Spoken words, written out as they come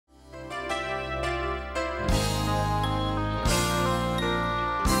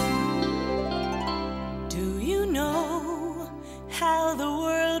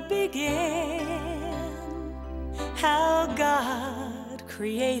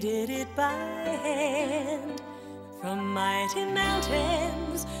created it by hand. From mighty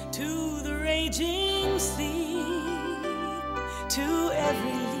mountains to the raging sea, to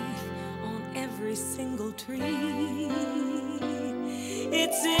every leaf on every single tree.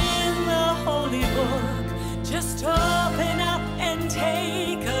 It's in the holy book. Just open up and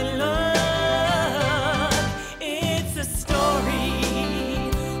take a look. It's a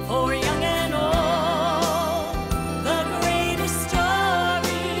story for young and old, the greatest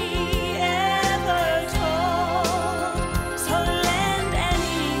story ever told. So lend an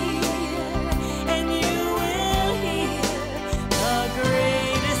ear and you will hear the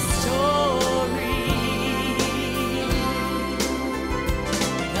greatest story.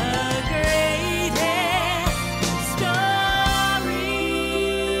 The greatest story.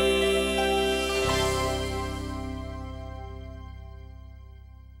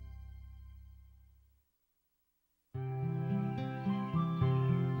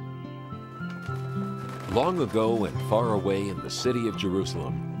 Long ago and far away in the city of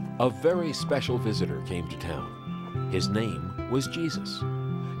Jerusalem, a very special visitor came to town. His name was Jesus.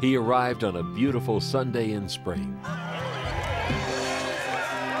 He arrived on a beautiful Sunday in spring.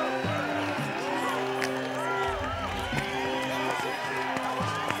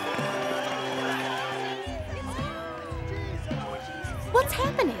 What's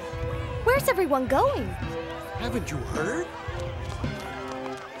happening? Where's everyone going? Haven't you heard?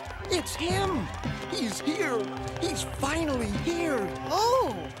 It's him! He's here! He's finally here!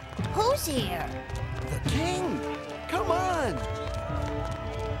 Oh, who's here? The king! Come on!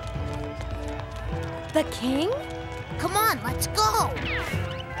 The king? Come on, let's go!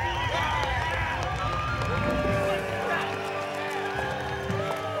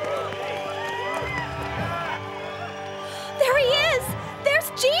 There he is! There's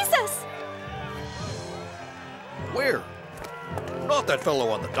Jesus! Where? Not that fellow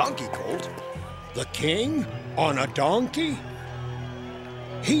on the donkey colt. The king? On a donkey?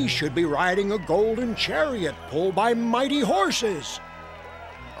 He should be riding a golden chariot pulled by mighty horses.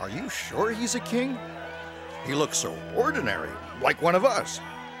 Are you sure he's a king? He looks so ordinary, like one of us.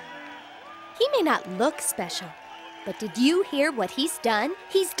 He may not look special, but did you hear what he's done?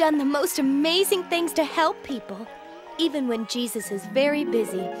 He's done the most amazing things to help people. Even when Jesus is very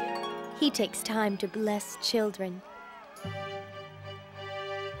busy, he takes time to bless children.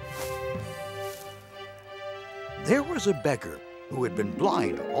 There was a beggar who had been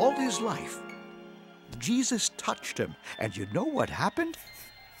blind all his life. Jesus touched him, and you know what happened?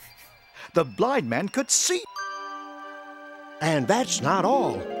 The blind man could see. And that's not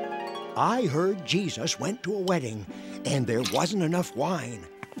all. I heard Jesus went to a wedding, and there wasn't enough wine.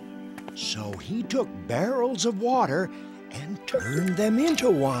 So he took barrels of water and turned them into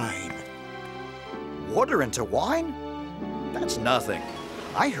wine. Water into wine? That's nothing.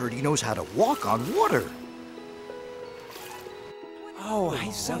 I heard he knows how to walk on water. Oh,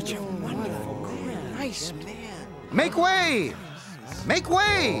 he's such a wonderful, nice man. Make way! Make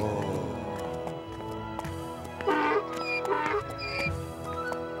way!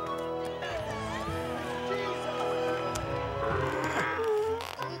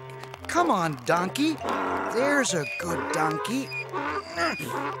 Come on, donkey. There's a good donkey.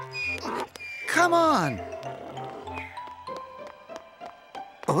 Come on.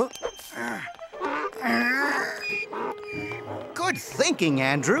 Good thinking,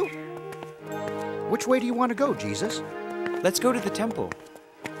 Andrew. Which way do you want to go, Jesus? Let's go to the temple.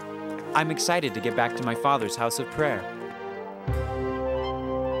 I'm excited to get back to my father's house of prayer.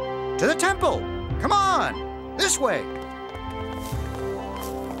 To the temple! Come on! This way!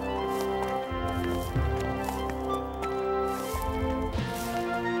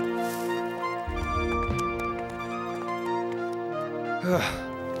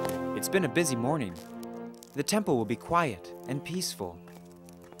 It's been a busy morning. The temple will be quiet and peaceful.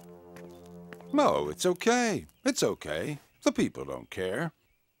 No, it's okay. It's okay. The people don't care.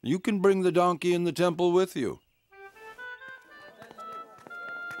 You can bring the donkey in the temple with you.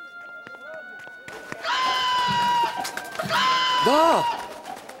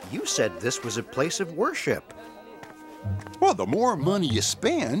 You said this was a place of worship. Well, the more money you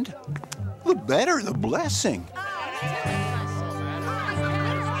spend, the better the blessing.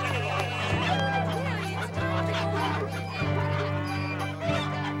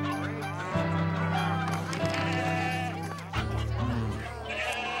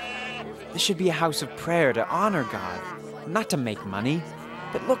 This should be a house of prayer to honor God, not to make money.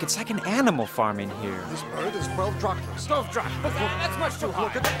 But look, it's like an animal farm in here. This bird is 12 drachmas. 12 drachmas. That's much too high.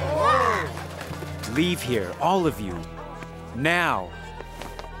 Look at that. Leave here, all of you. Now.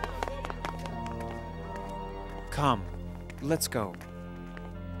 Come, let's go.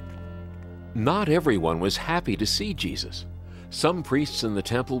 Not everyone was happy to see Jesus. Some priests in the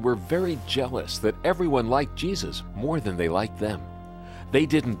temple were very jealous that everyone liked Jesus more than they liked them. They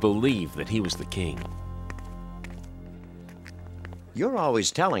didn't believe that he was the king. You're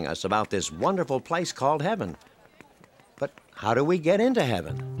always telling us about this wonderful place called heaven. But how do we get into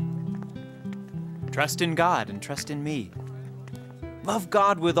heaven? Trust in God and trust in me. Love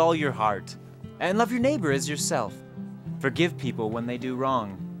God with all your heart, and love your neighbor as yourself. Forgive people when they do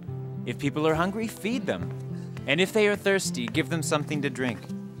wrong. If people are hungry, feed them. And if they are thirsty, give them something to drink.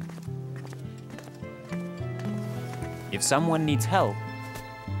 If someone needs help,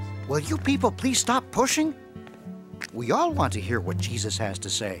 Will you people please stop pushing? We all want to hear what Jesus has to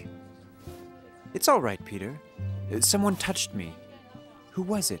say. it's all right, Peter. Someone touched me. Who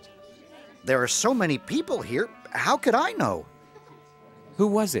was it? There are so many people here. How could I know? Who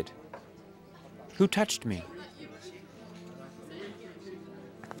was it? Who touched me?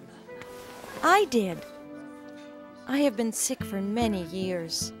 I did. I have been sick for many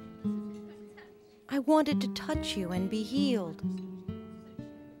years. I wanted to touch you and be healed.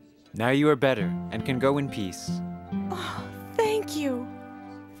 Now you are better and can go in peace. Oh, thank you.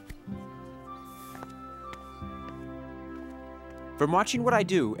 From watching what I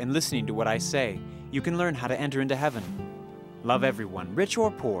do and listening to what I say, you can learn how to enter into heaven. Love everyone, rich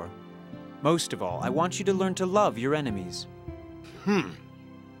or poor. Most of all, I want you to learn to love your enemies.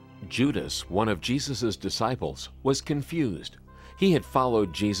 Judas, one of Jesus' disciples, was confused. He had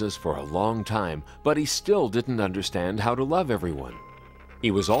followed Jesus for a long time, but he still didn't understand how to love everyone. He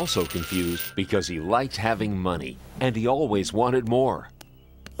was also confused because he liked having money, and he always wanted more.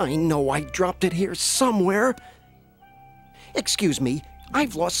 I know I dropped it here somewhere. Excuse me,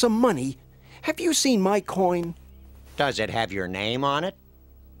 I've lost some money. Have you seen my coin? Does it have your name on it?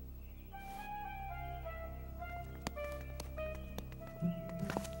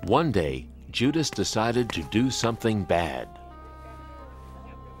 One day, Judas decided to do something bad.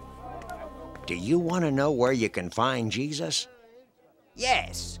 Do you want to know where you can find Jesus?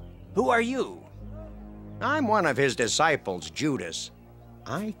 Yes. Who are you? I'm one of his disciples, Judas.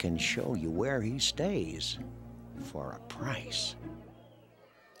 I can show you where he stays for a price.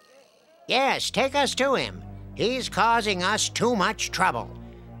 Yes, take us to him. He's causing us too much trouble.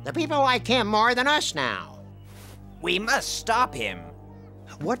 The people like him more than us now. We must stop him.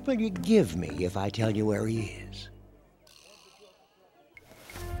 What will you give me if I tell you where he is?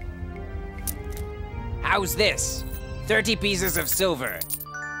 How's this? 30 pieces of silver.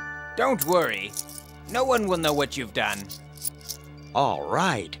 Don't worry. No one will know what you've done. All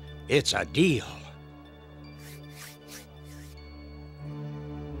right, it's a deal.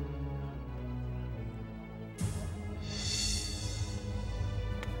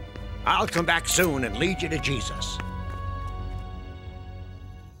 I'll come back soon and lead you to Jesus.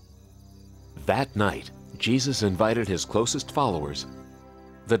 That night, Jesus invited his closest followers,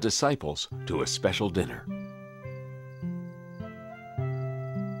 the disciples, to a special dinner.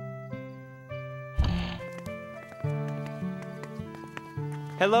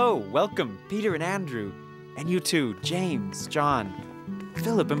 Hello, welcome, Peter and Andrew. And you too, James, John,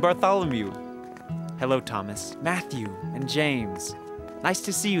 Philip and Bartholomew. Hello, Thomas, Matthew, and James. Nice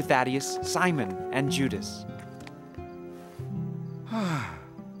to see you, Thaddeus, Simon, and Judas.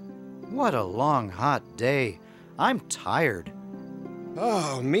 What a long, hot day. I'm tired.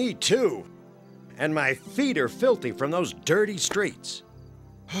 Oh, me too. And my feet are filthy from those dirty streets.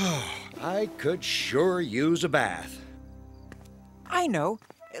 I could sure use a bath. I know.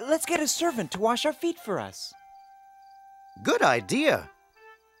 Let's get a servant to wash our feet for us. Good idea.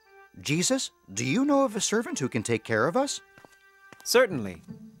 Jesus, do you know of a servant who can take care of us? Certainly.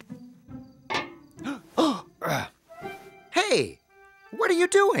 Hey, what are you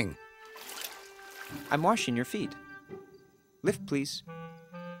doing? I'm washing your feet. Lift, please.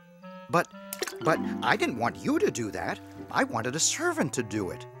 But I didn't want you to do that. I wanted a servant to do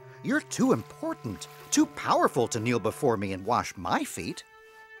it. You're too important, too powerful to kneel before me and wash my feet.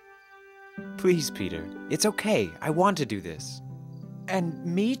 Please, Peter. It's okay. I want to do this. And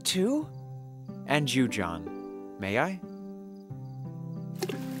me too? And you, John. May I?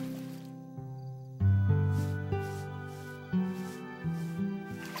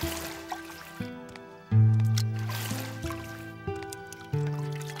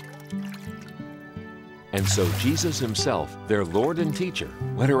 And so Jesus himself, their Lord and teacher,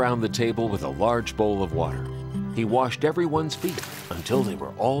 went around the table with a large bowl of water. He washed everyone's feet until they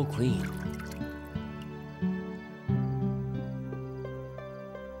were all clean.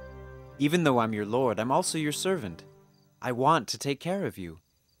 Even though I'm your Lord, I'm also your servant. I want to take care of you.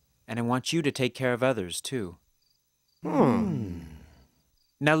 And I want you to take care of others, too. Now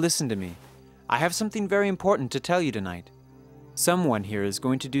listen to me. I have something very important to tell you tonight. Someone here is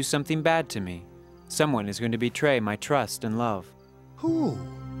going to do something bad to me. Someone is going to betray my trust and love. Who?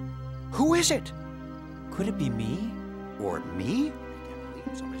 Who is it? Could it be me? Or me?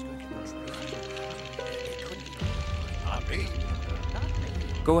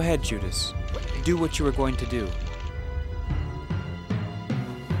 Go ahead, Judas. Do what you were going to do.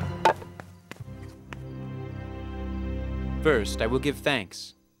 First, I will give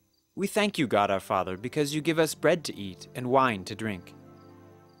thanks. We thank you, God our Father, because you give us bread to eat and wine to drink.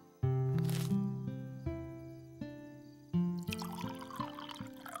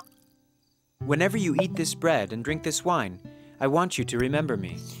 Whenever you eat this bread and drink this wine, I want you to remember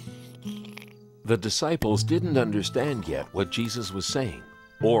me. The disciples didn't understand yet what Jesus was saying,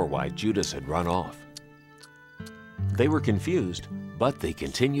 or why Judas had run off. They were confused, but they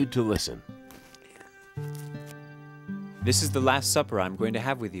continued to listen. This is the last supper I'm going to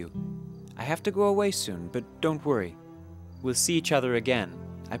have with you. I have to go away soon, but don't worry. We'll see each other again,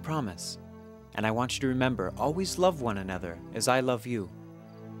 I promise. And I want you to remember, always love one another as I love you.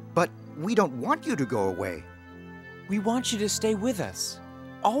 But we don't want you to go away. We want you to stay with us,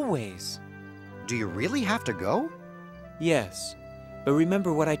 always. Do you really have to go? Yes, but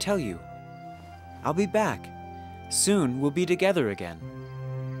remember what I tell you. I'll be back. Soon we'll be together again.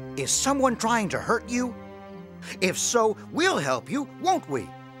 Is someone trying to hurt you? If so, we'll help you, won't we?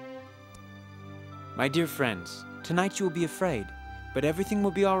 My dear friends, tonight you will be afraid, but everything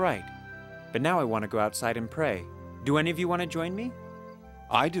will be all right. But now I want to go outside and pray. Do any of you want to join me?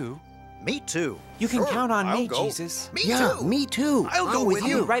 I do. Me too. You can count on me, go. Jesus. Me Yeah, too. me too. I'll I'm go with I'll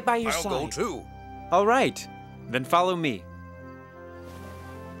you. be right by your I'll side. go too. All right, then follow me.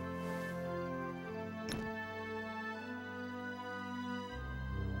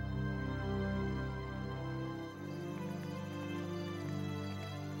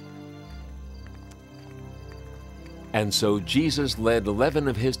 And so Jesus led 11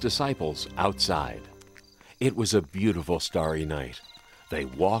 of his disciples outside. It was a beautiful starry night. They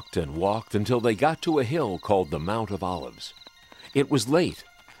walked and walked until they got to a hill called the Mount of Olives. It was late,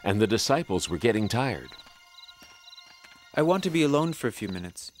 and the disciples were getting tired. I want to be alone for a few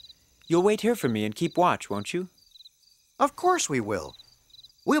minutes. You'll wait here for me and keep watch, won't you? Of course we will.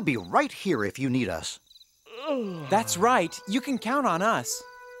 We'll be right here if you need us. That's right. You can count on us.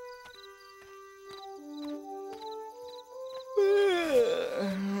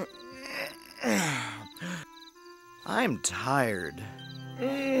 I'm tired.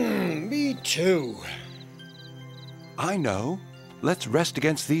 Me too. I know. Let's rest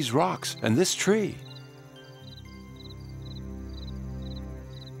against these rocks and this tree.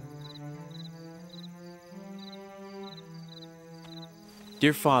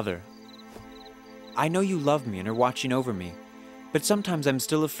 Dear Father, I know you love me and are watching over me, but sometimes I'm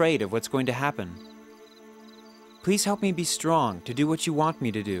still afraid of what's going to happen. Please help me be strong to do what you want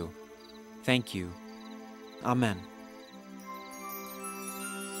me to do. Thank you. Amen.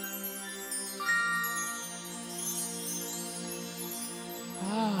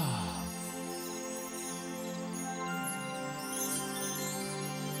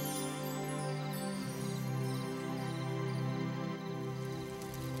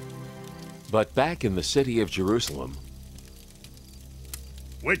 But back in the city of Jerusalem,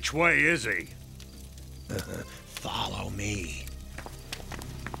 Which way is he? Follow me.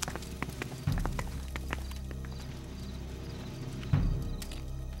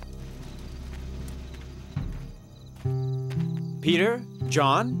 Peter?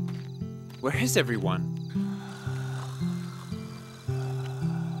 John? Where is everyone?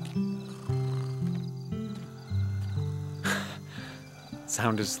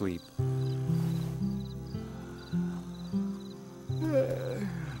 Sound asleep.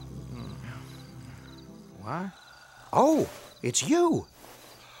 What? Oh, it's you.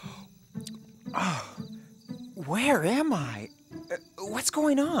 Where am I? What's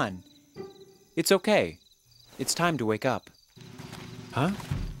going on? It's okay. It's time to wake up. Huh?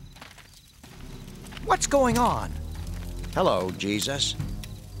 What's going on? Hello, Jesus.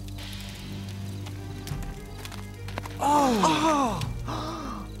 Oh!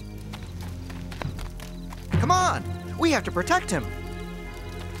 Come on! We have to protect him.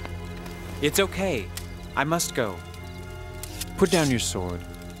 It's okay. I must go. Put down your sword.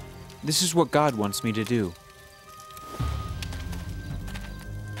 This is what God wants me to do.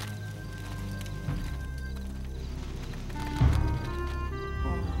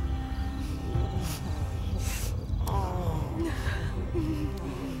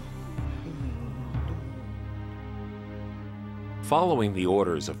 following the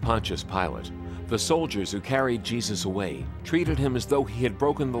orders of Pontius Pilate, the soldiers who carried Jesus away treated him as though he had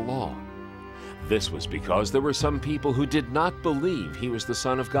broken the law. This was because there were some people who did not believe he was the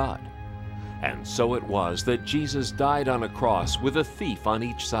Son of God. And so it was that Jesus died on a cross with a thief on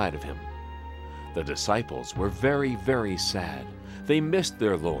each side of him. The disciples were very, very sad. They missed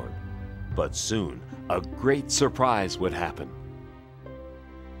their Lord. But soon, a great surprise would happen.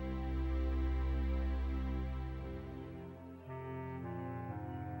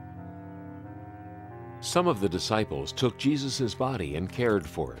 Some of the disciples took Jesus' body and cared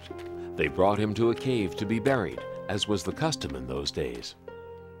for it. They brought him to a cave to be buried, as was the custom in those days.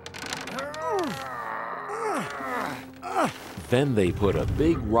 Then they put a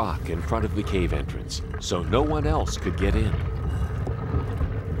big rock in front of the cave entrance, so no one else could get in.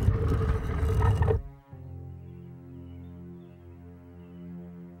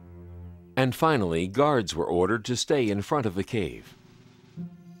 And finally, guards were ordered to stay in front of the cave.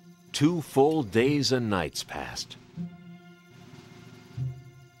 2 full days and nights passed.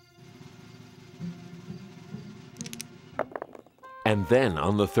 And then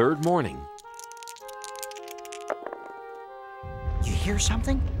on the 3rd morning, You hear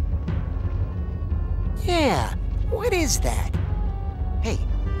something? Yeah, what is that? Hey,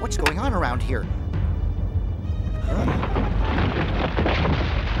 what's going on around here? Huh?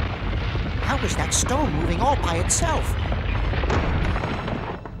 How is that stone moving all by itself?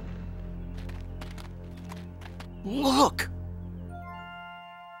 Look!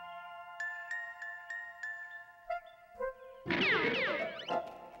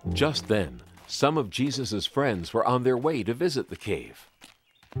 just then, some of Jesus' friends were on their way to visit the cave.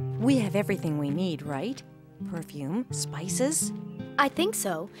 We have everything we need, right? Perfume, spices? I think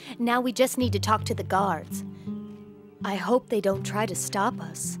so. Now we just need to talk to the guards. I hope they don't try to stop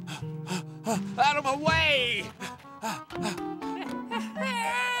us. Out of my way!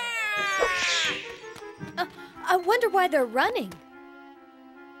 I wonder why they're running.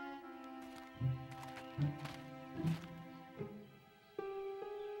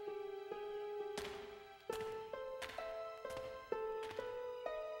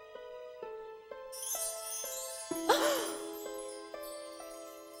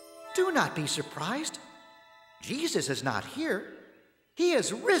 Do not be surprised. Jesus is not here. He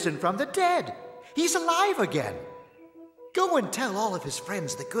has risen from the dead. He's alive again. Go and tell all of his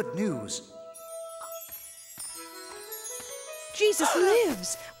friends the good news. Jesus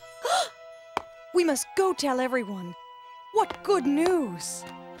lives! We must go tell everyone. What good news!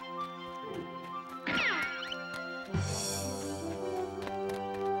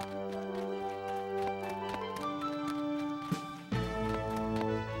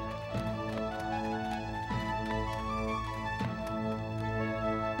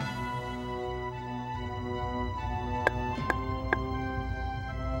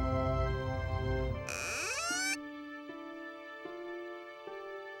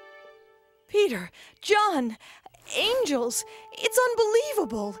 Peter, John, angels, it's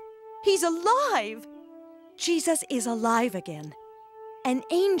unbelievable. He's alive. Jesus is alive again. An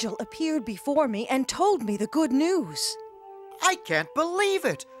angel appeared before me and told me the good news. I can't believe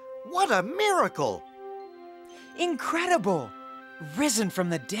it. What a miracle. Incredible! Risen from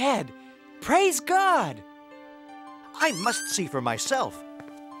the dead. Praise God! I must see for myself.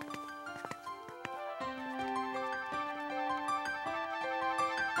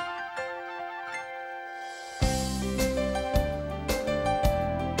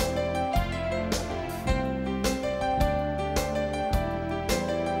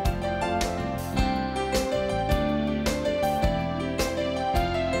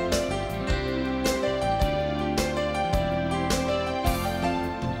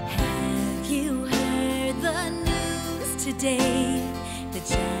 Have you heard the news today?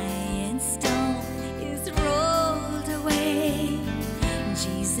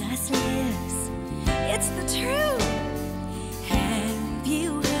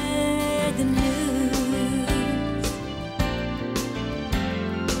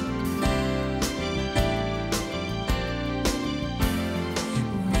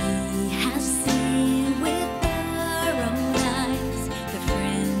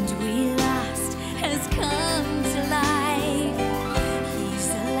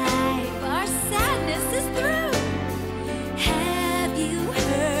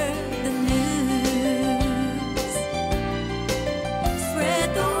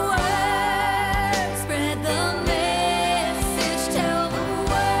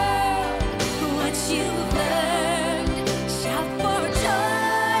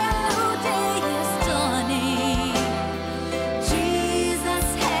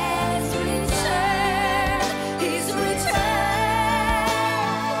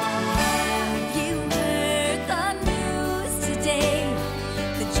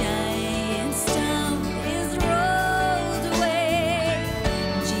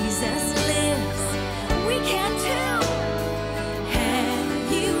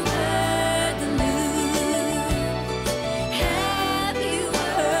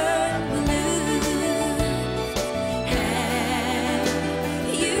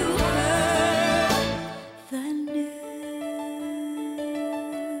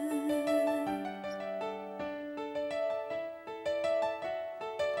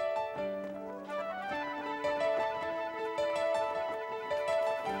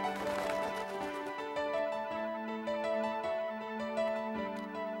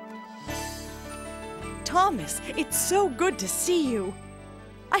 Thomas, it's so good to see you.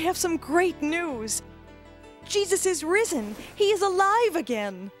 I have some great news. Jesus is risen. He is alive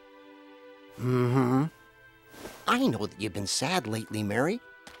again. Mm-hmm. I know that you've been sad lately, Mary.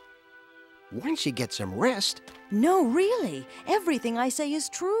 Why don't you get some rest? No, really. Everything I say is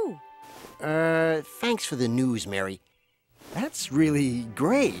true. Thanks for the news, Mary. That's really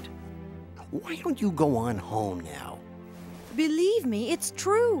great. Why don't you go on home now? Believe me, it's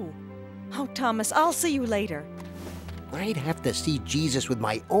true. Oh, Thomas, I'll see you later. I'd have to see Jesus with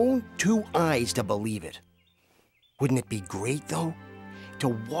my own 2 eyes to believe it. Wouldn't it be great, though, to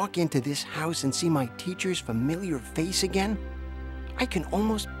walk into this house and see my teacher's familiar face again? I can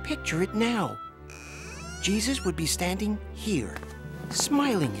almost picture it now. Jesus would be standing here,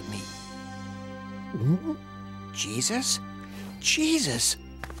 smiling at me. Ooh, Jesus? Jesus?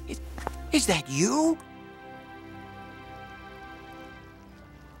 Is that you?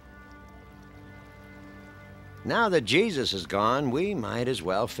 Now that Jesus is gone, we might as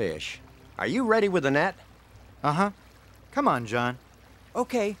well fish. Are you ready with the net? Uh-huh. Come on, John.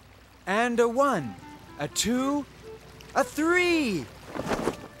 Okay. And a 1, a 2, a 3.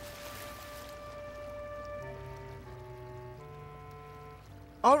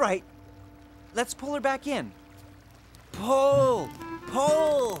 All right. Let's pull her back in. Pull!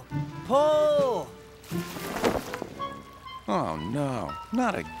 Pull! Pull! Oh, no.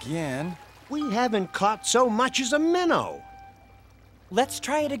 Not again. We haven't caught so much as a minnow. Let's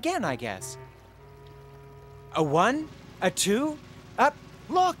try it again, I guess. A 1, a 2, up.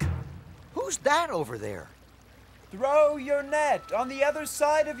 Look! Who's that over there? Throw your net on the other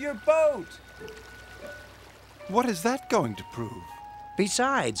side of your boat. What is that going to prove?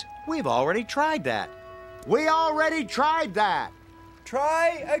 Besides, we've already tried that. We already tried that.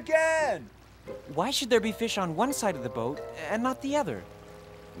 Try again. Why should there be fish on one side of the boat and not the other?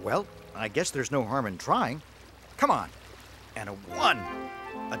 Well, I guess there's no harm in trying. Come on. And a 1,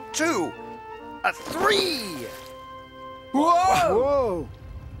 a 2, a 3! Whoa! Whoa!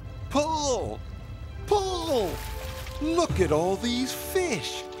 Pull! Pull! Look at all these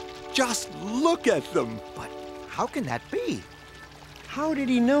fish. Just look at them. But how can that be? How did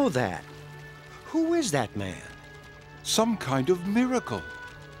he know that? Who is that man? Some kind of miracle.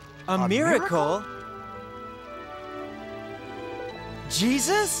 A miracle?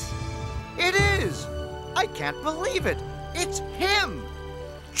 Jesus? It is! I can't believe it! It's him!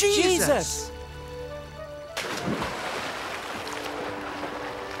 Jesus!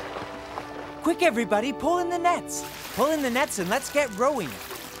 Quick, everybody, pull in the nets. Pull in the nets and let's get rowing.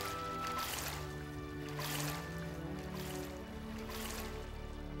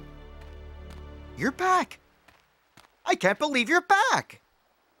 You're back! I can't believe you're back!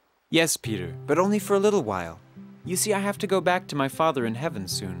 Yes, Peter, but only for a little while. You see, I have to go back to my Father in heaven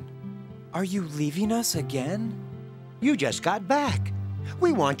soon. Are you leaving us again? You just got back.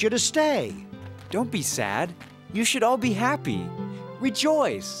 We want you to stay. Don't be sad. You should all be happy.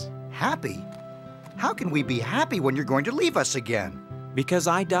 Rejoice. Happy? How can we be happy when you're going to leave us again? Because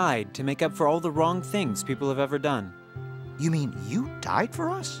I died to make up for all the wrong things people have ever done. You mean you died for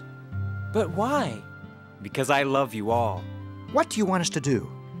us? But why? Because I love you all. What do you want us to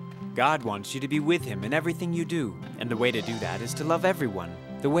do? God wants you to be with Him in everything you do, and the way to do that is to love everyone,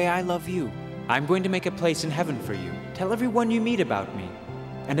 the way I love you. I'm going to make a place in heaven for you. Tell everyone you meet about me,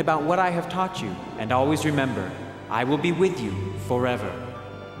 and about what I have taught you, and always remember, I will be with you forever.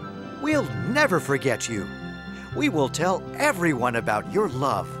 We'll never forget you. We will tell everyone about your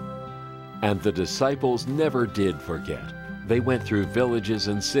love. And the disciples never did forget. They went through villages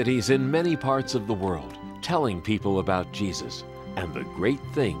and cities in many parts of the world, telling people about Jesus and the great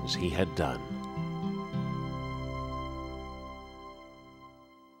things He had done.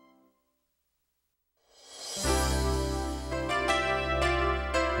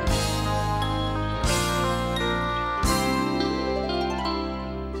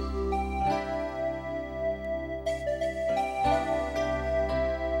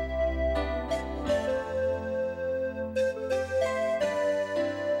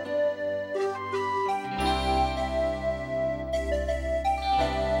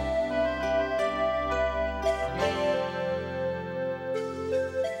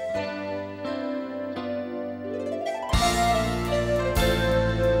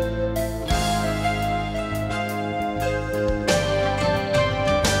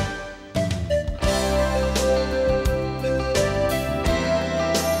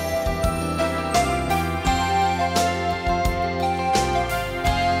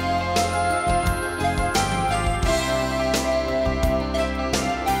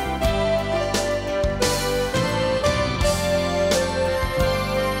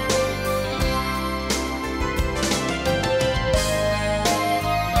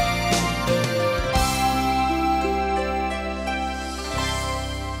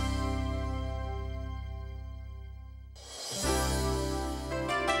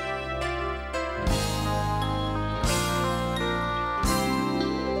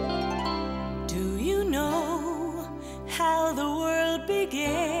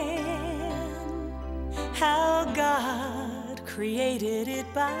 God created it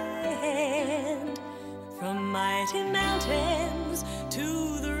by hand, from mighty mountains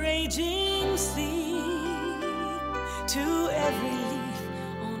to the raging sea, to every leaf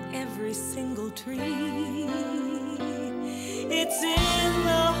on every single tree. It's in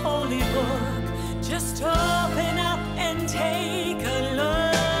the holy book. Just open up and take a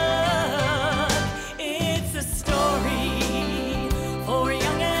look. It's a story for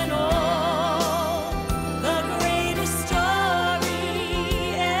young and old, the greatest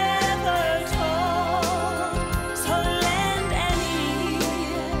story ever told. So lend an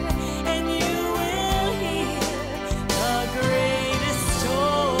ear and you will hear the greatest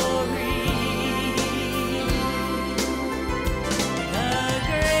story. The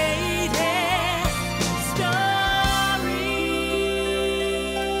greatest story.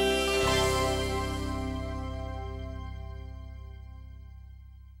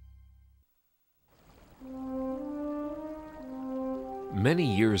 Many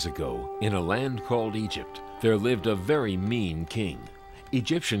years ago, in a land called Egypt, there lived a very mean king.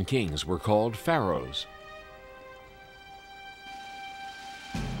 Egyptian kings were called pharaohs.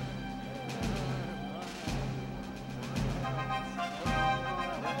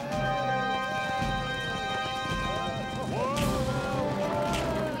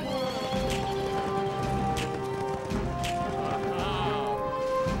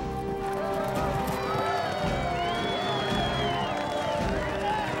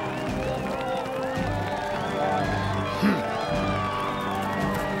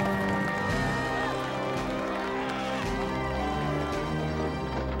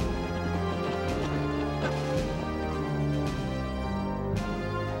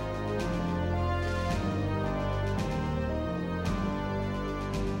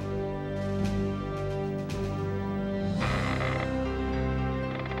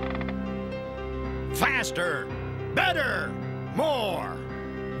 Faster, better, more.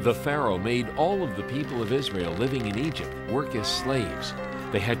 The Pharaoh made all of the people of Israel living in Egypt work as slaves.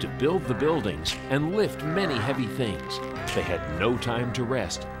 They had to build the buildings and lift many heavy things. They had no time to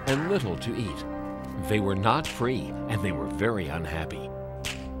rest and little to eat. They were not free, and they were very unhappy.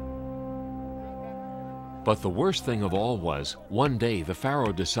 But the worst thing of all was, one day the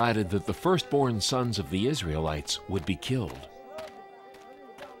Pharaoh decided that the firstborn sons of the Israelites would be killed.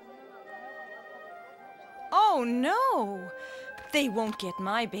 Oh, no! They won't get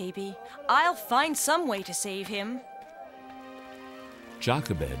my baby. I'll find some way to save him.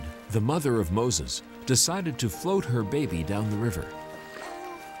 Jochebed, the mother of Moses, decided to float her baby down the river.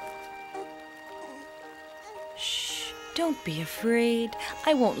 Shh, don't be afraid.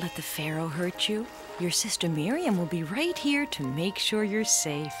 I won't let the Pharaoh hurt you. Your sister Miriam will be right here to make sure you're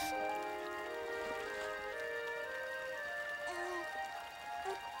safe.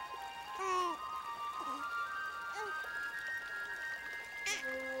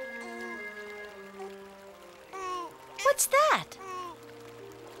 What's that?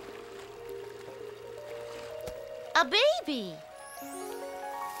 A baby.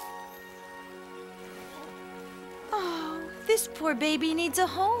 Oh, this poor baby needs a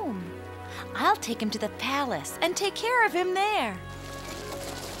home. I'll take him to the palace and take care of him there.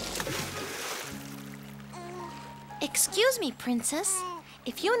 Excuse me, Princess.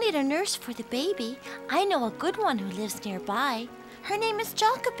 If you need a nurse for the baby, I know a good one who lives nearby. Her name is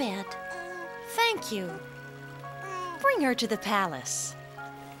Jochebed. Thank you. Bring her to the palace.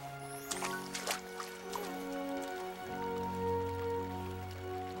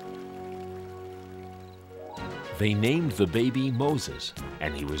 They named the baby Moses,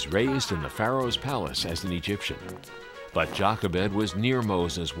 and he was raised in the Pharaoh's palace as an Egyptian. But Jochebed was near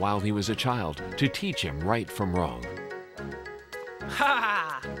Moses while he was a child to teach him right from wrong.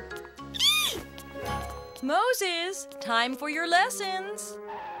 Ha! Moses, time for your lessons.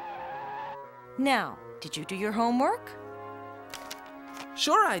 Now, did you do your homework?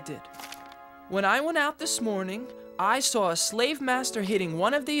 Sure I did. When I went out this morning, I saw a slave master hitting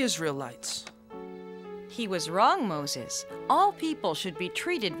one of the Israelites. He was wrong, Moses. All people should be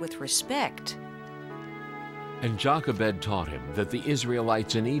treated with respect. And Jochebed taught him that the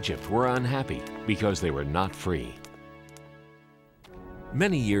Israelites in Egypt were unhappy because they were not free.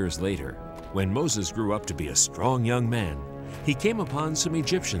 Many years later, when Moses grew up to be a strong young man, he came upon some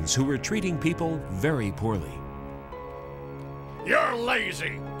Egyptians who were treating people very poorly. You're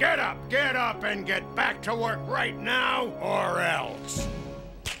lazy. Get up, and get back to work right now, or else.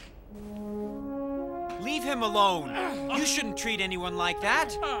 Leave him alone. You shouldn't treat anyone like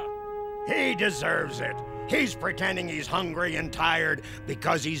that. He deserves it. He's pretending he's hungry and tired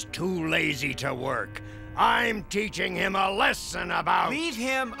because he's too lazy to work. I'm teaching him a lesson about... Leave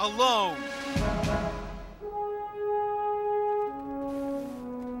him alone.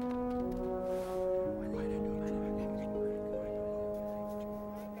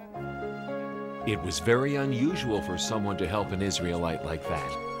 It was very unusual for someone to help an Israelite like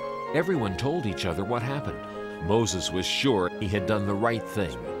that. Everyone told each other what happened. Moses was sure he had done the right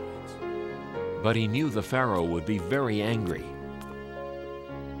thing. But he knew the Pharaoh would be very angry.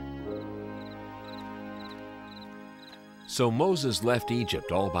 So Moses left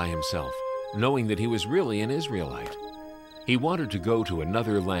Egypt all by himself, knowing that he was really an Israelite. He wanted to go to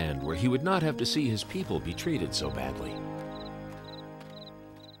another land where he would not have to see his people be treated so badly.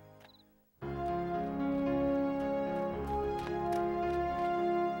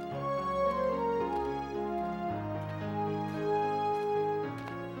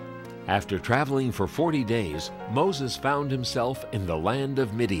 After traveling for 40 days, Moses found himself in the land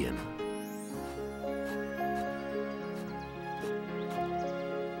of Midian.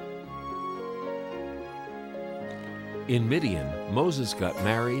 In Midian, Moses got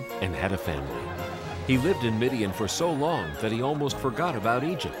married and had a family. He lived in Midian for so long that he almost forgot about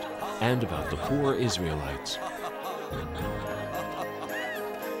Egypt and about the poor Israelites.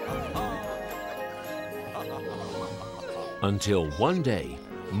 Until one day,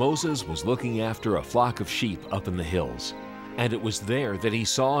 Moses was looking after a flock of sheep up in the hills, and it was there that he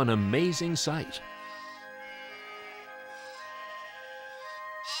saw an amazing sight.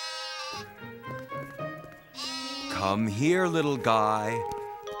 Come here, little guy.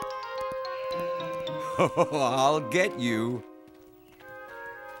 I'll get you.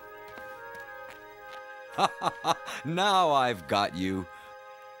 Now I've got you.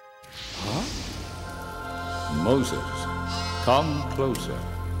 Huh? Moses, come closer.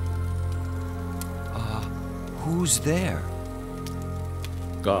 Who's there?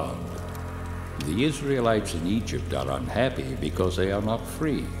 God. The Israelites in Egypt are unhappy because they are not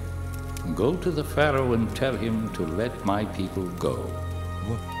free. Go to the Pharaoh and tell him to let my people go.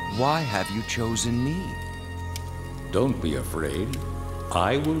 Why have you chosen me? Don't be afraid.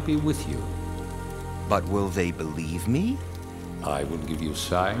 I will be with you. But will they believe me? I will give you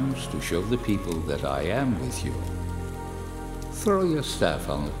signs to show the people that I am with you. Throw your staff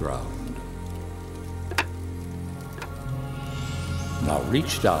on the ground. Now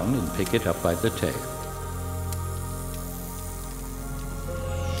reach down and pick it up by the tail.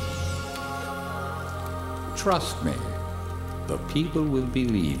 Trust me, the people will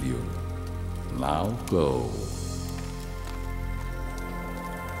believe you. Now go.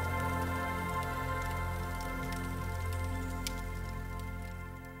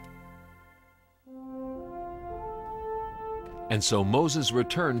 And so Moses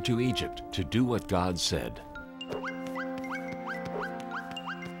returned to Egypt to do what God said.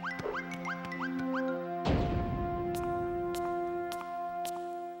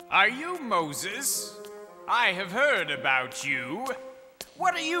 Are you Moses? I have heard about you.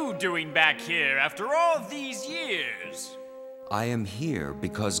 What are you doing back here after all these years? I am here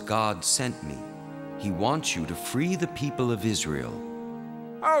because God sent me. He wants you to free the people of Israel.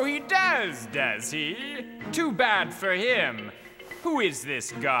 Oh, he does he? Too bad for him. Who is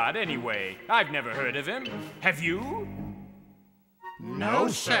this God, anyway? I've never heard of him. Have you? No,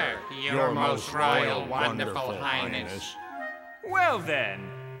 sir, your most royal, wonderful highness. Well then,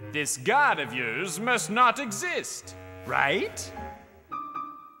 this God of yours must not exist, right?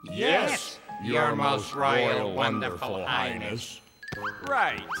 Yes, your most royal, wonderful highness.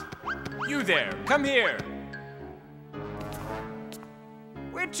 Right. You there, come here.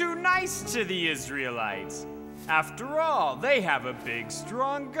 We're too nice to the Israelites. After all, they have a big,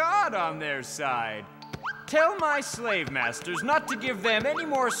 strong God on their side. Tell my slave masters not to give them any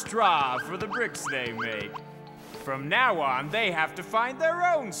more straw for the bricks they make. From now on, they have to find their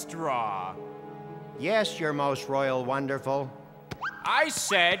own straw. Yes, your most royal, wonderful. I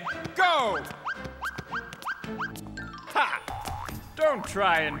said go! Ha! Don't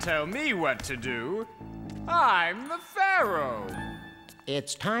try and tell me what to do. I'm the Pharaoh.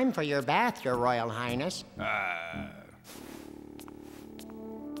 It's time for your bath, your royal highness.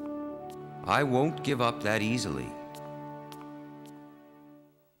 I won't give up that easily.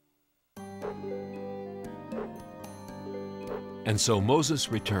 And so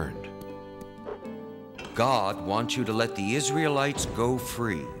Moses returned. God wants you to let the Israelites go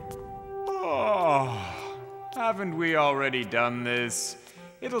free. Oh, haven't we already done this?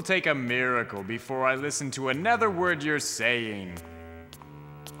 It'll take a miracle before I listen to another word you're saying.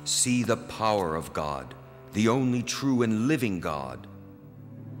 See the power of God, the only true and living God.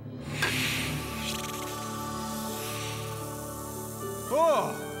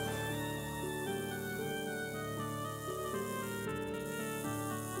 Oh!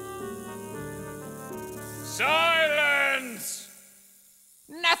 Silence!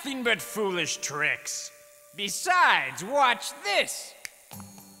 Nothing but foolish tricks. Besides, watch this.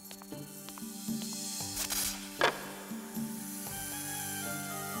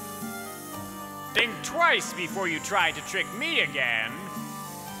 Think twice before you try to trick me again.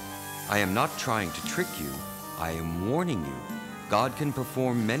 I am not trying to trick you. I am warning you. God can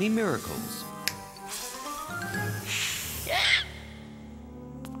perform many miracles.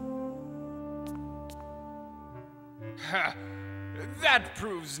 Ha! That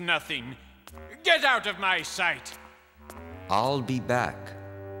proves nothing. Get out of my sight. I'll be back.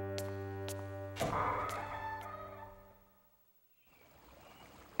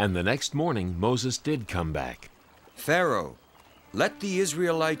 And the next morning, Moses did come back. Pharaoh, let the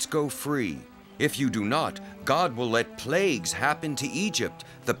Israelites go free. If you do not, God will let plagues happen to Egypt.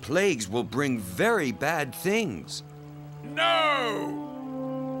 The plagues will bring very bad things.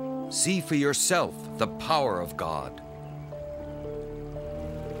 No! See for yourself the power of God.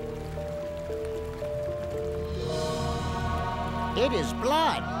 It is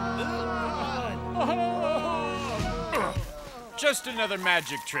blood. Just another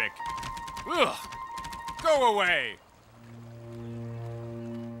magic trick. Ugh. Go away.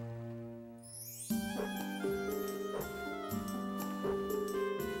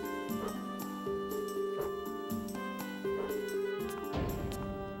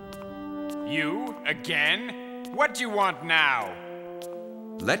 You again? What do you want now?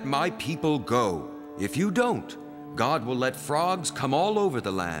 Let my people go. If you don't, God will let frogs come all over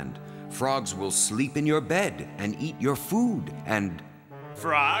the land. Frogs will sleep in your bed and eat your food and...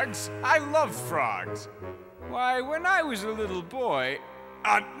 Frogs? I love frogs. Why, when I was a little boy...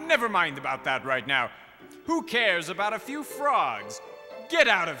 never mind about that right now. Who cares about a few frogs? Get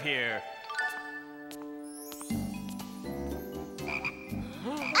out of here.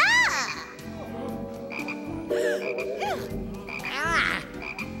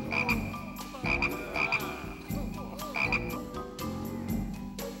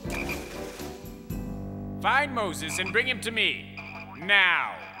 Find Moses and bring him to me.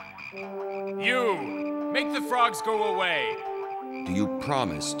 Now. You, make the frogs go away. Do you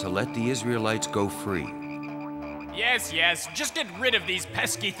promise to let the Israelites go free? Yes, yes, just get rid of these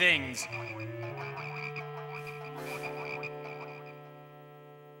pesky things.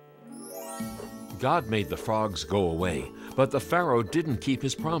 God made the frogs go away, but the Pharaoh didn't keep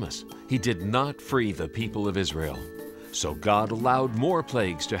his promise. He did not free the people of Israel. So God allowed more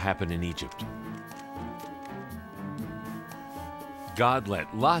plagues to happen in Egypt. God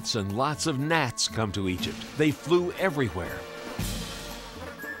let lots and lots of gnats come to Egypt. They flew everywhere.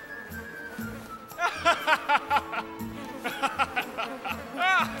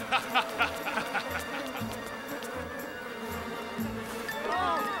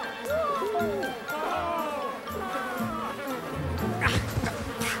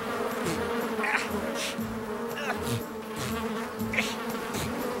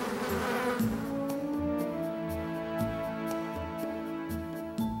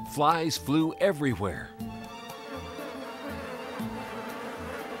 Flies flew everywhere.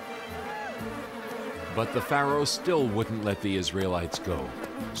 But the Pharaoh still wouldn't let the Israelites go,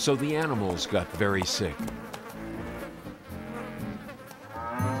 so the animals got very sick.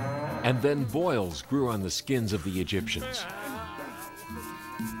 And then boils grew on the skins of the Egyptians.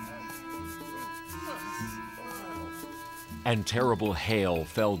 And terrible hail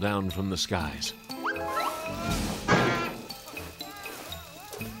fell down from the skies.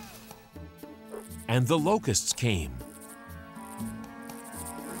 And the locusts came.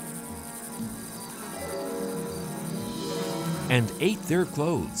 And ate their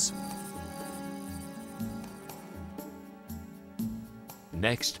clothes.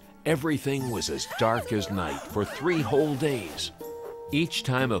 Next, everything was as dark as night for 3 whole days. Each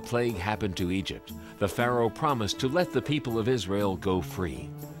time a plague happened to Egypt, the Pharaoh promised to let the people of Israel go free.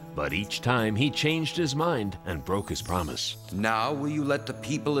 But each time he changed his mind and broke his promise. Now will you let the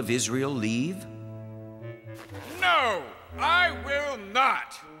people of Israel leave? No, I will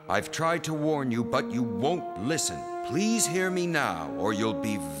not. I've tried to warn you, but you won't listen. Please hear me now, or you'll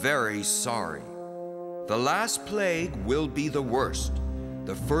be very sorry. The last plague will be the worst.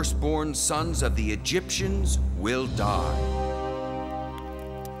 The firstborn sons of the Egyptians will die.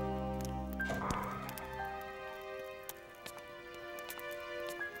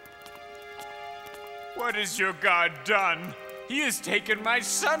 What has your God done? He has taken my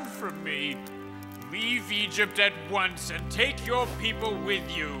son from me. Leave Egypt at once and take your people with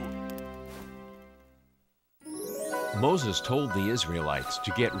you. Moses told the Israelites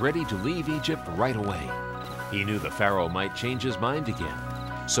to get ready to leave Egypt right away. He knew the Pharaoh might change his mind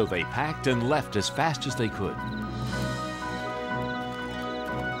again, so they packed and left as fast as they could.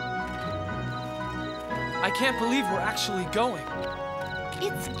 I can't believe we're actually going.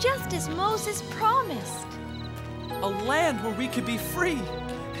 It's just as Moses promised. A land where we could be free.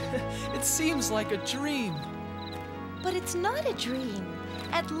 It seems like a dream. But it's not a dream.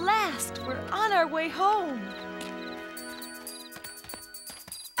 At last, we're on our way home.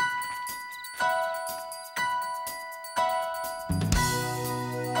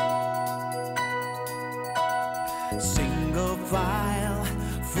 Single file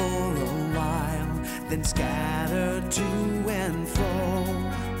for a while, then scatter to and fro.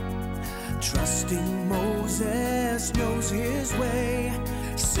 Trusting Moses knows his way,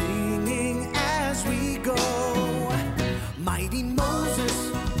 singing as we go. Mighty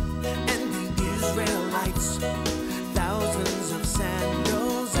Moses and the Israelites, thousands of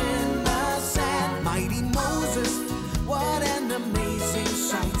sandals in the sand. Mighty Moses, what an amazing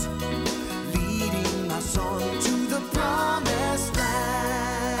sight, leading us on to the promised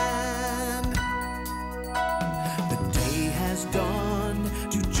land. The day has dawned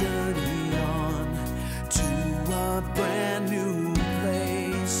to journey on to a brand new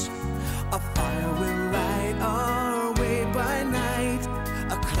place. A fire will light our way by night,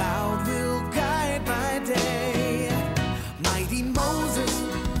 a cloud will guide by day. Mighty Moses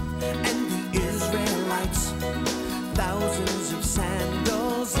and the Israelites, thousands of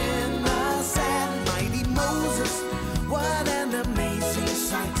sandals in the sand. Mighty Moses, what an amazing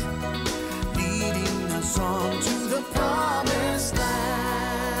sight, leading us on to the promised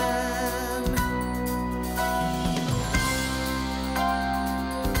land.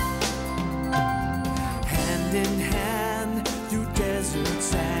 Hand in hand through desert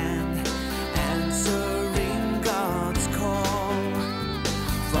sand, answering God's call,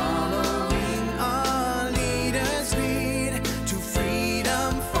 following our leader's lead to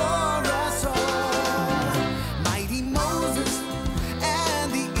freedom for us all. Mighty Moses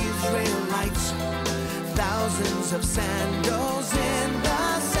and the Israelites, thousands of sandals in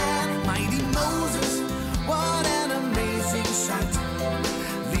the sand. Mighty Moses, what an amazing sight,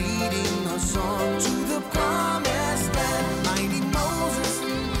 leading us on to the promised land. Mighty Moses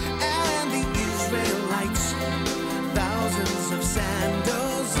and the Israelites, thousands of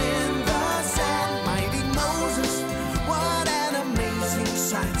sandals in the sand. Mighty Moses, what an amazing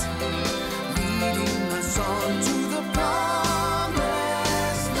sight, leading us on to the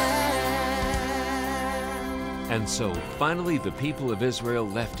promised land. And so, finally, the people of Israel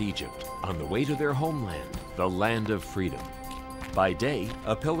left Egypt on the way to their homeland, the land of freedom. By day,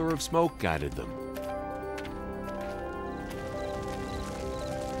 a pillar of smoke guided them.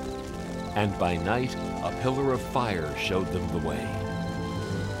 And by night, a pillar of fire showed them the way.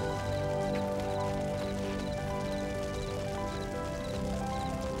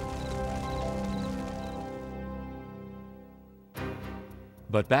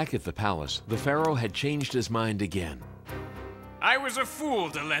 But back at the palace, the Pharaoh had changed his mind again. I was a fool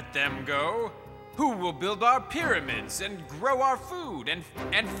to let them go. Who will build our pyramids and grow our food and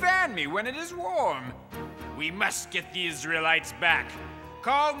fan me when it is warm? We must get the Israelites back.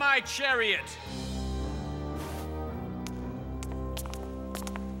 Call my chariot.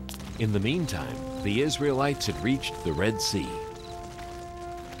 In the meantime, the Israelites had reached the Red Sea.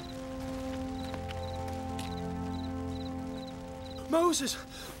 Moses,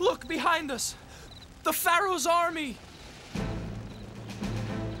 look behind us. The Pharaoh's army.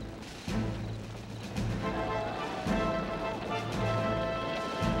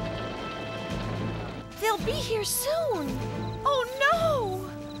 They'll be here soon. Oh no!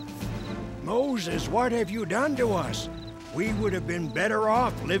 Moses, what have you done to us? We would have been better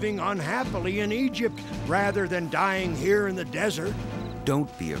off living unhappily in Egypt rather than dying here in the desert.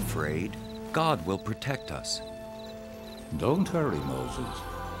 Don't be afraid. God will protect us. Don't hurry, Moses.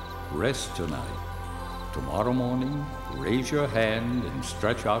 Rest tonight. Tomorrow morning, raise your hand and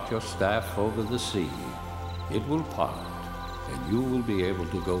stretch out your staff over the sea. It will part, and you will be able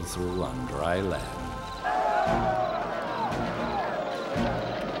to go through on dry land.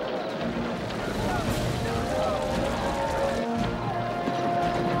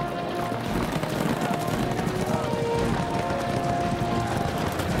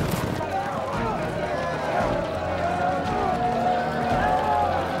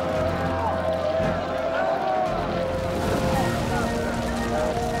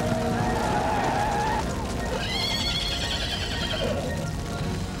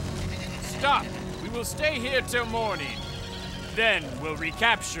 Stop! We will stay here till morning. Then we'll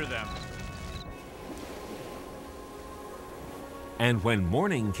recapture them. And when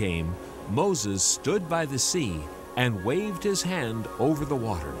morning came, Moses stood by the sea and waved his hand over the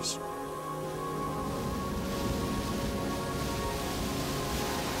waters.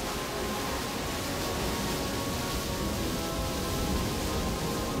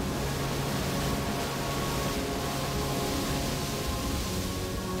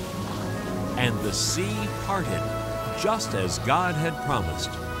 and the sea parted, just as God had promised.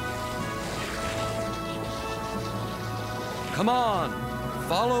 Come on,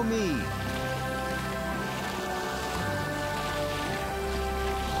 follow me.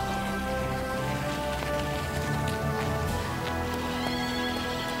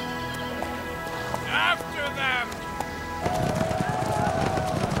 After them!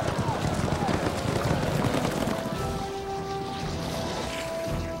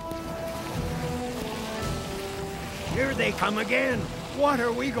 Here they come again. What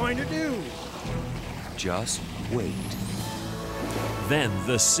are we going to do? Just wait. Then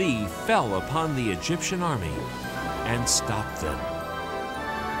the sea fell upon the Egyptian army and stopped them.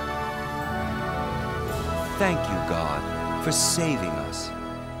 Thank you, God, for saving us.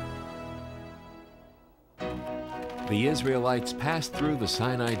 The Israelites passed through the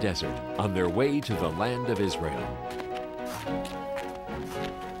Sinai Desert on their way to the land of Israel.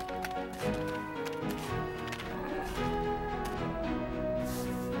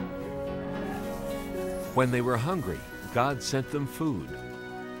 When they were hungry, God sent them food.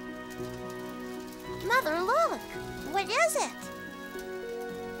 Mother, look! What is it?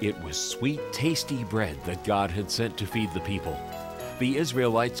 It was sweet, tasty bread that God had sent to feed the people. The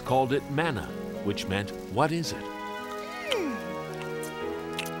Israelites called it manna, which meant, "What is it?"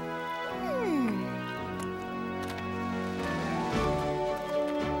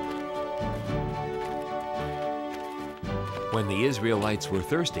 When the Israelites were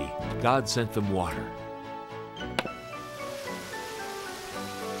thirsty, God sent them water.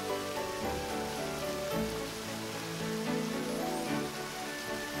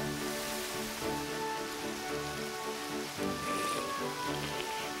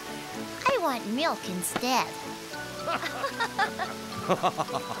 I want milk instead.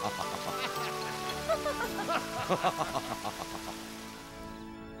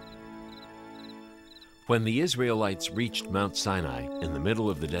 When the Israelites reached Mount Sinai in the middle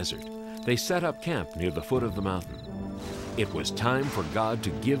of the desert, they set up camp near the foot of the mountain. It was time for God to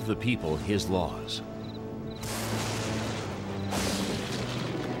give the people His laws.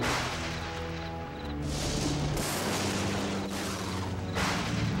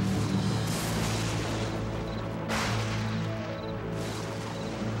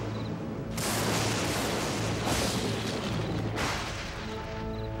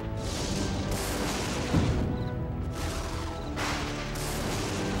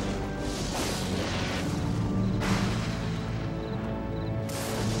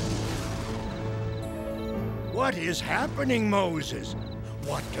 What is happening, Moses?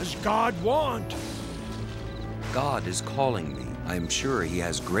 What does God want? God is calling me. I am sure He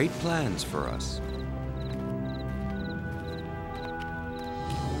has great plans for us.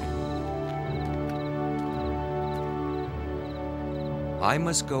 I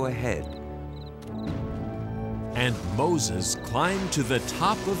must go ahead. And Moses climbed to the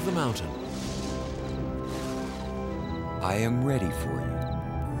top of the mountain. I am ready for you.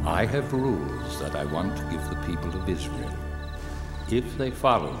 I have rules that I want to give the people of Israel. If they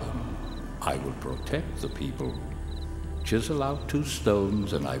follow them, I will protect the people. Chisel out 2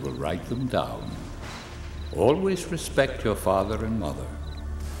 stones and I will write them down. Always respect your father and mother.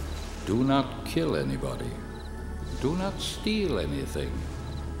 Do not kill anybody. Do not steal anything.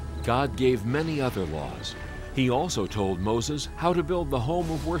 God gave many other laws. He also told Moses how to build the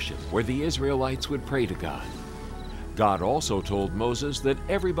home of worship where the Israelites would pray to God. God also told Moses that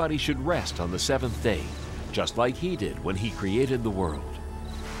everybody should rest on the 7th day, just like He did when He created the world.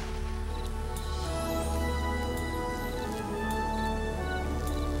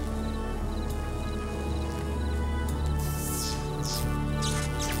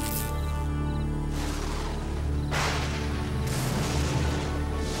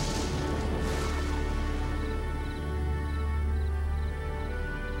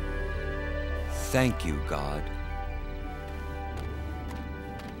 Thank you, God.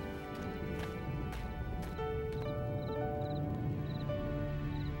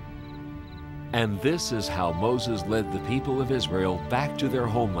 And this is how Moses led the people of Israel back to their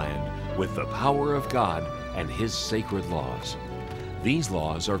homeland with the power of God and His sacred laws. These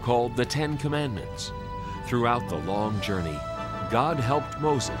laws are called the 10 Commandments. Throughout the long journey, God helped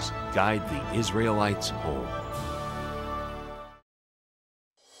Moses guide the Israelites home.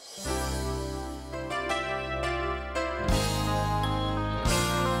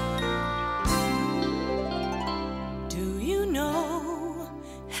 Do you know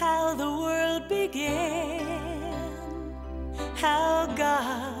how the world began? How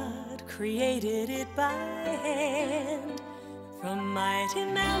God created it by hand? From mighty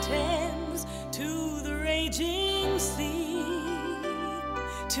mountains to the raging sea,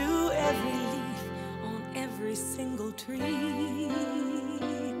 to every leaf on every single tree.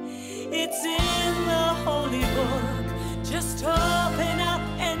 It's in the holy book. Just open up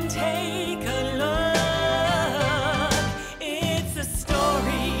and take a look. It's a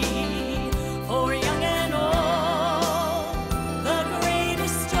story for young and old, the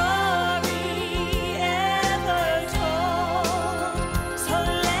greatest story ever told. So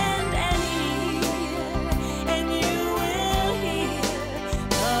lend an ear and you will hear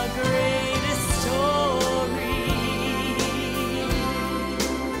the greatest story.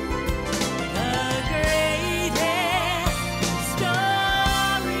 The greatest story.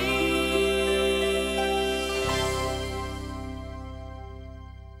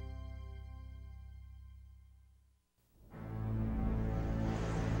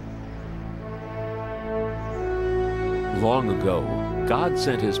 Long ago, God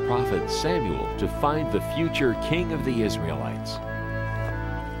sent his prophet Samuel to find the future king of the Israelites.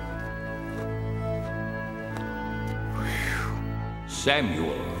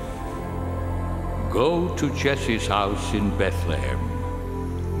 Samuel, go to Jesse's house in Bethlehem.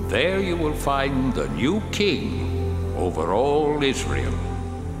 There you will find the new king over all Israel.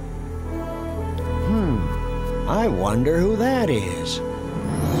 I wonder who that is.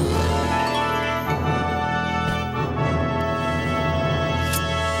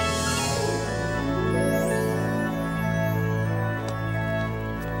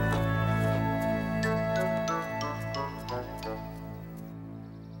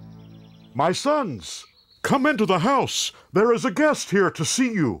 My sons, come into the house. There is a guest here to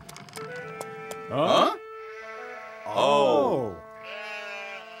see you. Huh? Oh.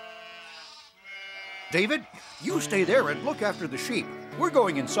 David, you stay there and look after the sheep. We're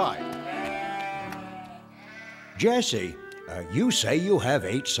going inside. Jesse, you say you have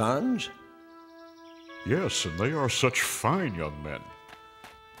 8 sons? Yes, and they are such fine young men.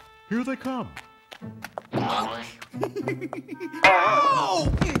 Here they come. Oh!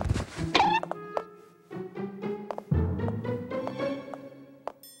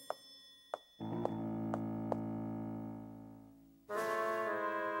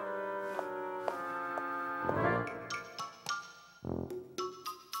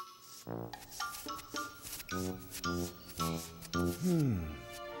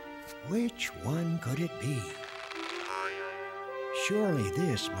 Which one could it be? Surely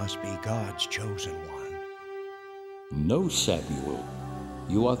this must be God's chosen one. No, Samuel,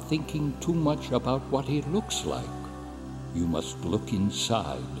 you are thinking too much about what he looks like. You must look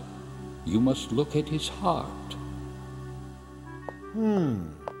inside. You must look at his heart.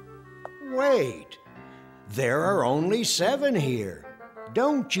 Wait. There are only 7 here.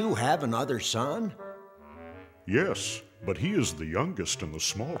 Don't you have another son? Yes, but he is the youngest and the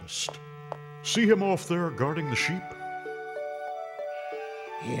smallest. See him off there guarding the sheep?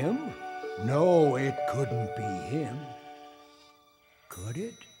 Him? No, it couldn't be him. Could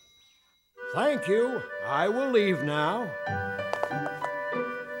it? Thank you. I will leave now.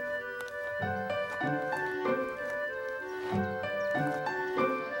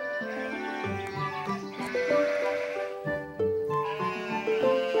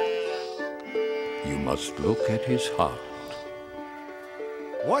 You must look at his heart.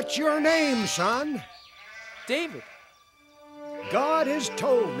 What's your name, son? David. God has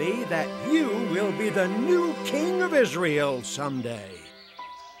told me that you will be the new king of Israel someday.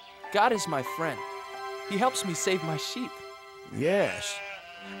 God is my friend. He helps me save my sheep. Yes,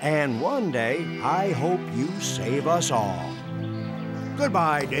 and one day I hope you save us all.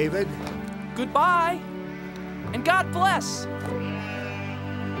 Goodbye, David. Goodbye, and God bless.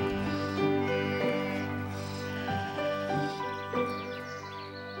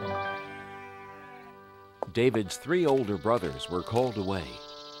 David's 3 older brothers were called away.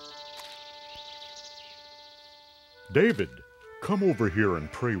 David, come over here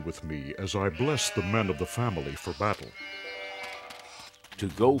and pray with me as I bless the men of the family for battle. To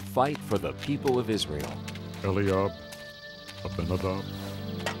go fight for the people of Israel. Eliab, Abinadab,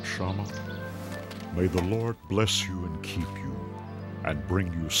 Shammah, may the Lord bless you and keep you, and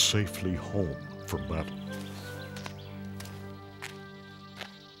bring you safely home from battle.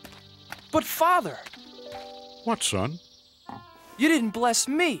 But Father! What, son? You didn't bless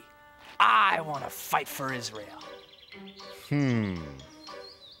me. I want to fight for Israel.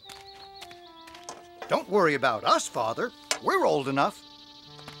 Don't worry about us, Father. We're old enough.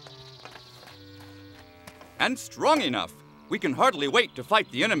 And strong enough. We can hardly wait to fight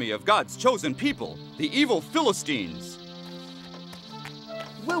the enemy of God's chosen people, the evil Philistines.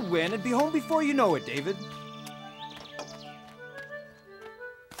 We'll win and be home before you know it, David.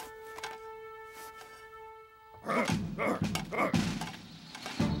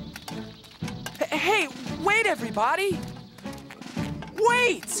 Hey, wait, everybody!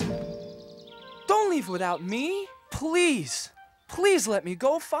 Wait! Don't leave without me. Please. Please let me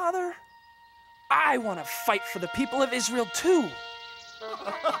go, Father. I want to fight for the people of Israel, too.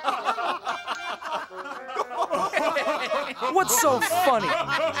 What's so funny?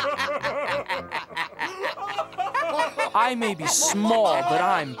 I may be small, but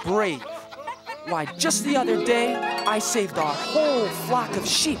I'm brave. Why, just the other day, I saved our whole flock of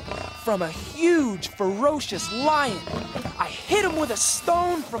sheep from a huge, ferocious lion. I hit him with a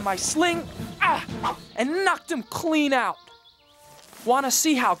stone from my sling, and knocked him clean out. Want to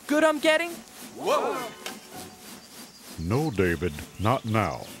see how good I'm getting? Whoa! No, David, not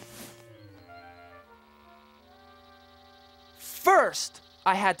now. First,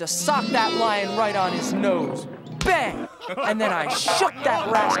 I had to sock that lion right on his nose. Bang! And then I shook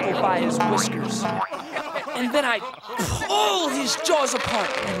that rascal by his whiskers. And then I pulled his jaws apart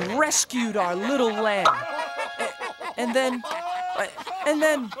and rescued our little lamb. And then...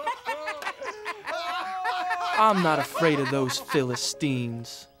 I'm not afraid of those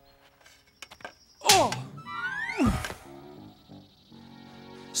Philistines. Oh!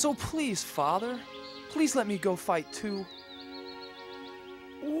 So please, Father, please let me go fight too.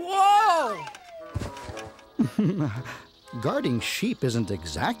 Whoa! Guarding sheep isn't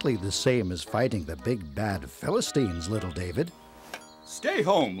exactly the same as fighting the big bad Philistines, little David. Stay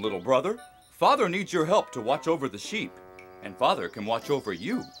home, little brother. Father needs your help to watch over the sheep, and Father can watch over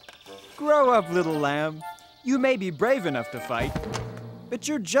you. Grow up, little lamb. You may be brave enough to fight, but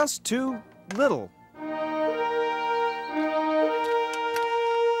you're just too little.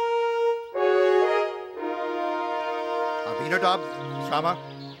 Beginnersbible, Shama,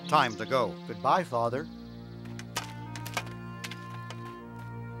 time to go. Goodbye, Father.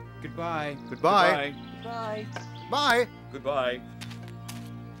 Goodbye. Goodbye. Bye. Bye. Goodbye.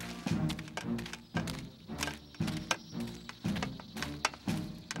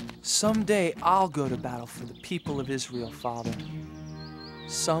 Someday I'll go to battle for the people of Israel, Father.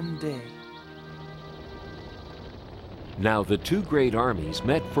 Someday. Now the two great armies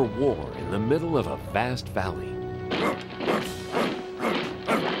met for war in the middle of a vast valley.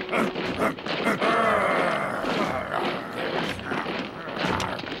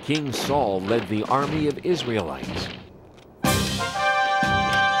 King Saul led the army of Israelites.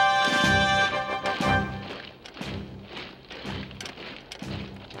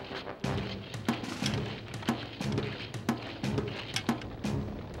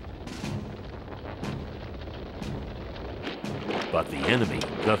 But the enemy,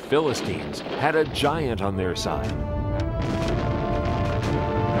 the Philistines, had a giant on their side.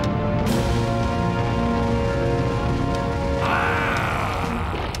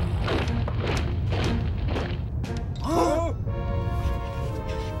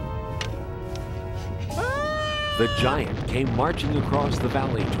 The giant came marching across the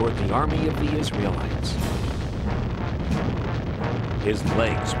valley toward the army of the Israelites. His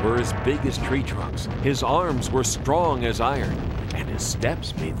legs were as big as tree trunks, his arms were strong as iron, and his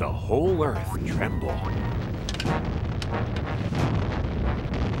steps made the whole earth tremble.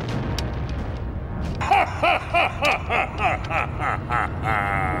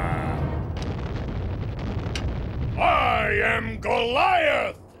 I am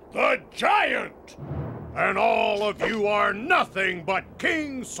Goliath, the giant, and all of you are nothing but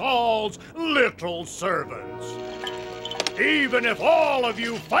King Saul's little servants. Even if all of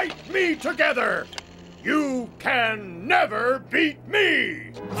you fight me together, you can never beat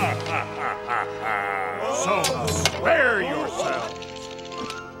me! So spare yourselves.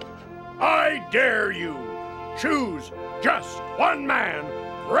 I dare you, choose just one man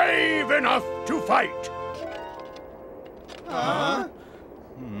brave enough to fight.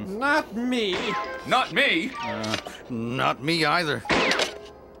 Not me. Not me? Not me either.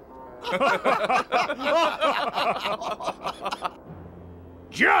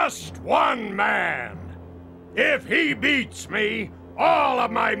 Just one man. If he beats me, all of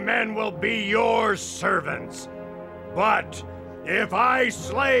my men will be your servants. But if I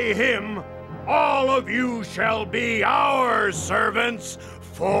slay him, all of you shall be our servants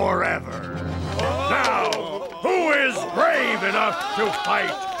forever. Now, who is brave enough to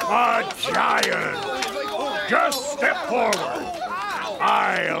fight a giant? Just step forward.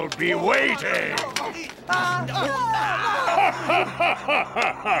 I'll be waiting.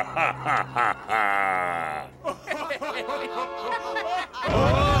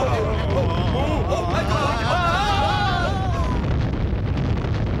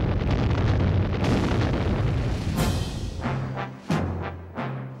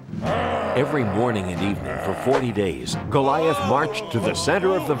 Every morning and evening for 40 days, Goliath marched to the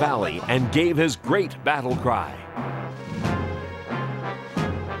center of the valley and gave his great battle cry.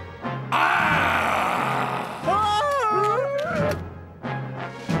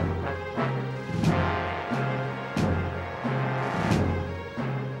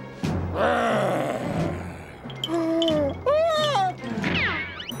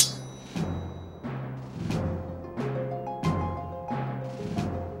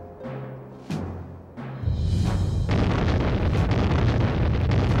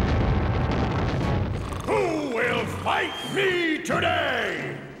 Fight me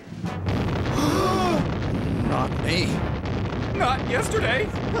today! Not me. Not yesterday.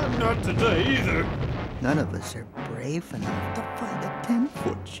 Not today either. None of us are brave enough to fight a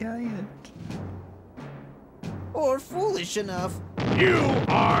 10-foot giant. Or foolish enough. You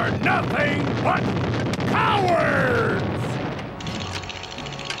are nothing but cowards!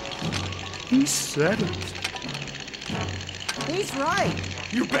 He said it. He's right.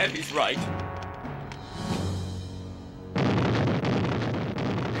 You bet he's right.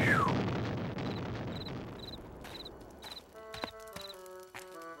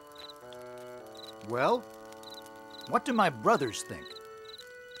 Well, what do my brothers think?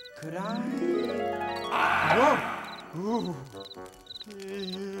 Could I? Whoa!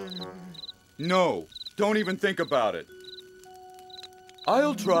 No, don't even think about it.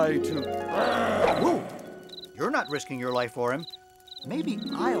 I'll try to... Whoa! You're not risking your life for him. Maybe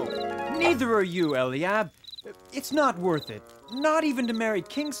I'll... Neither are you, Eliab. It's not worth it. Not even to marry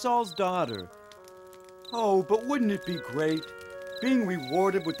King Saul's daughter. Oh, but wouldn't it be great? Being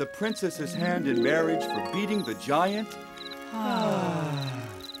rewarded with the princess's hand in marriage for beating the giant?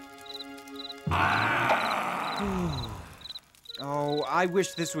 Oh, I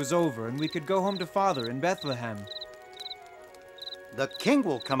wish this was over and we could go home to Father in Bethlehem. The king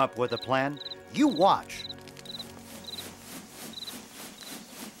will come up with a plan. You watch.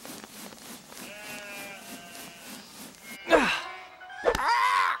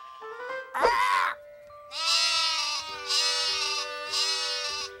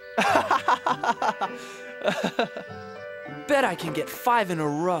 Bet I can get 5 in a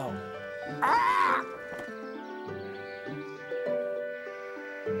row.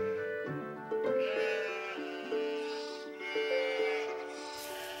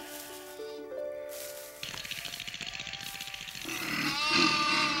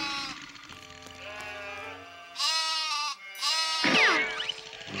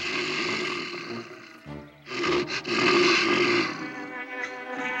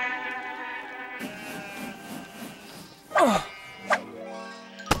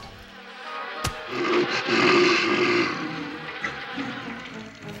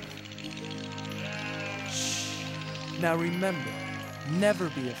 Now remember, never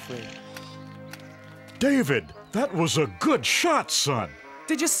be afraid. David, that was a good shot, son.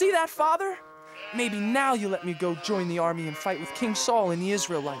 Did you see that, Father? Maybe now you'll let me go join the army and fight with King Saul and the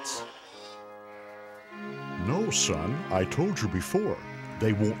Israelites. No, son, I told you before.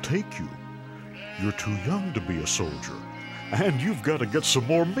 They won't take you. You're too young to be a soldier. And you've got to get some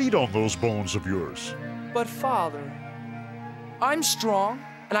more meat on those bones of yours. But Father, I'm strong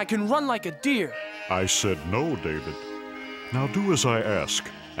and I can run like a deer. I said no, David. Now do as I ask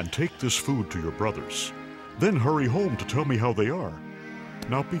and take this food to your brothers. Then hurry home to tell me how they are.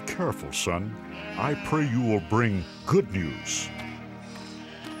 Now be careful, son. I pray you will bring good news.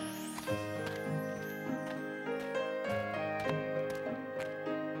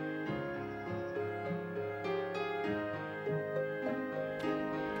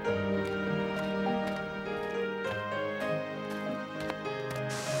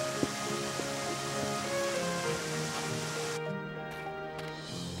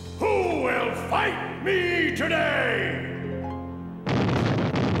 Who will fight me today?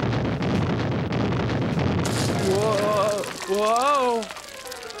 Whoa!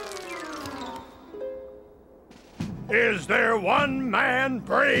 Is there one man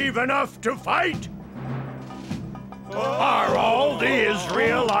brave enough to fight? Are all the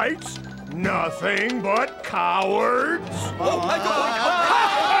Israelites nothing but cowards? Oh my God!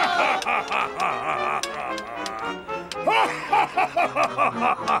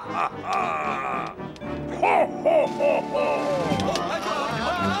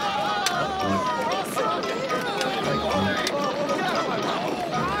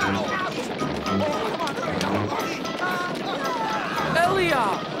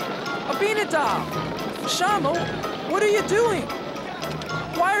 Eliab! Abinadab! Shammah, what are you doing?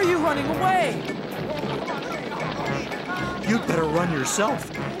 Why are you running away? You'd better run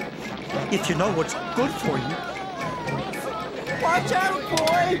yourself. If you know what's good for you. Watch out,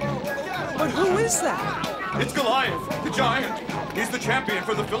 boy! But who is that? It's Goliath, the giant. He's the champion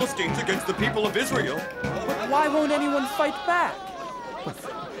for the Philistines against the people of Israel. But why won't anyone fight back?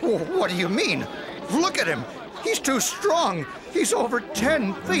 What do you mean? Look at him. He's too strong. He's over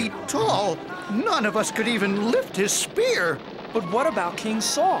 10 feet tall. None of us could even lift his spear. But what about King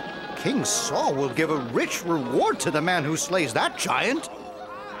Saul? King Saul will give a rich reward to the man who slays that giant.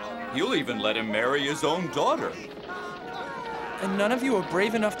 You'll even let him marry his own daughter. And none of you are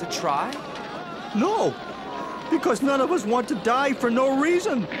brave enough to try? No, because none of us want to die for no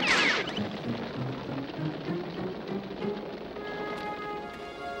reason.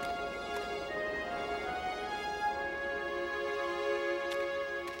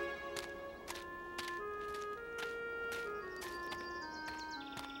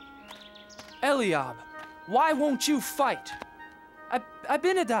 Eliab, why won't you fight?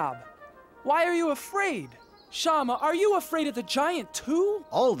 Abinadab, why are you afraid? Shammah, are you afraid of the giant too?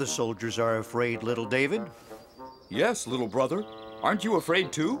 All the soldiers are afraid, little David. Yes, little brother. Aren't you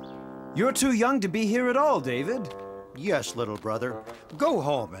afraid too? You're too young to be here at all, David. Yes, little brother. Go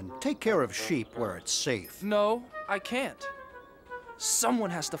home and take care of sheep where it's safe. No, I can't. Someone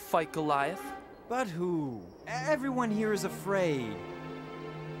has to fight Goliath. But who? Everyone here is afraid.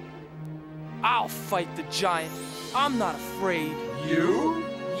 I'll fight the giant. I'm not afraid. You?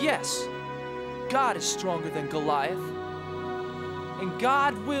 Yes. God is stronger than Goliath. And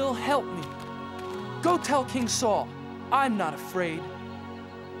God will help me. Go tell King Saul, I'm not afraid.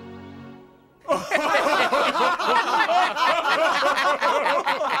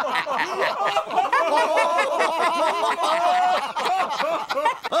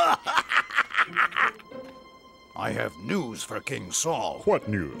 I have news for King Saul. What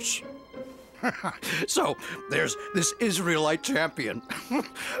news? So, there's this Israelite champion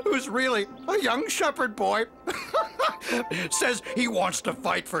who's really a young shepherd boy. Says he wants to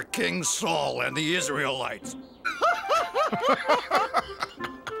fight for King Saul and the Israelites.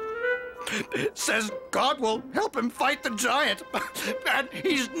 Says God will help him fight the giant. And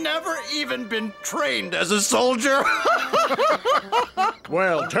he's never even been trained as a soldier.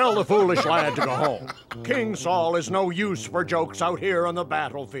 Well, tell the foolish lad to go home. King Saul is no use for jokes out here on the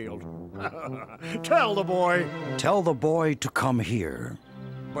battlefield. Tell the boy. Tell the boy to come here.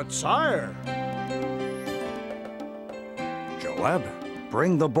 But sire. Joab,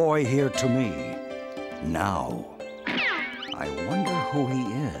 bring the boy here to me. Now. I wonder who he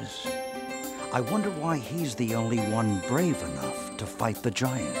is. I wonder why he's the only one brave enough to fight the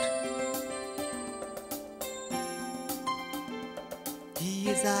giant. He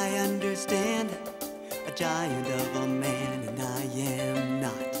is, I understand, a giant of a man, and I am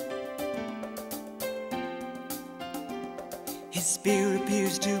not. His spear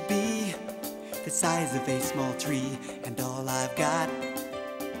appears to be the size of a small tree, and all I've got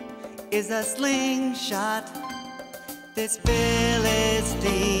is a slingshot. This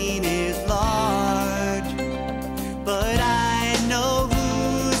Philistine is large, but I know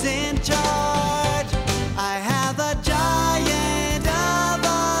who's in charge. I have a giant of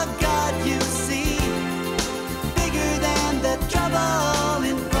a God, you see, bigger than the trouble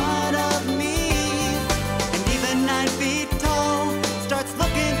in front of me. And even 9 feet tall starts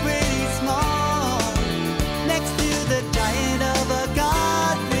looking pretty small next to the giant of a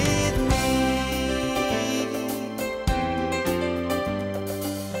God with me.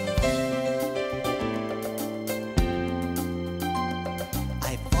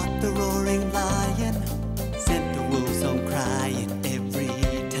 I fought the roaring lion, sent the wolves home crying every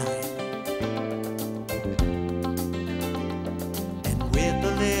time. And with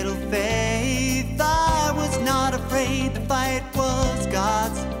a little faith, I was not afraid. The fight was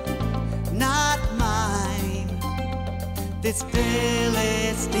God's, not mine. This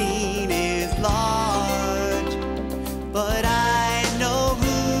Philistine is large, but I know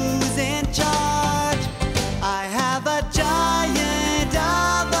who's in charge. I have a giant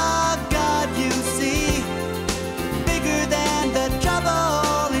of a God, you see, bigger than the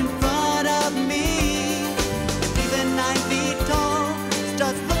trouble in front of me. And even 9 feet tall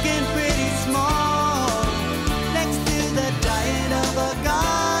starts looking pretty small next to the giant of a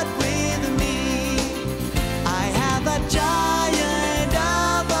God with me. I have a giant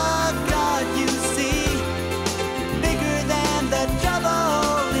of a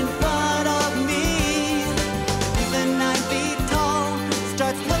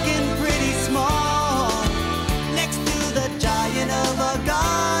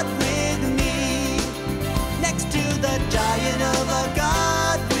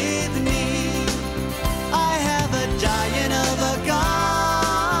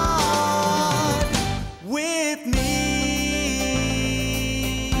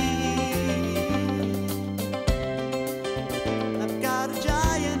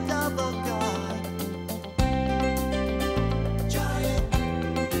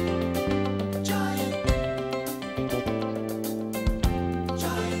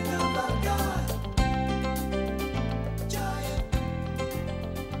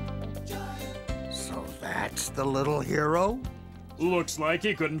the little hero? Looks like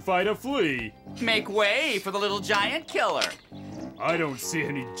he couldn't fight a flea. Make way for the little giant killer. I don't see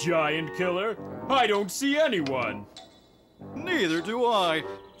any giant killer. I don't see anyone. Neither do I.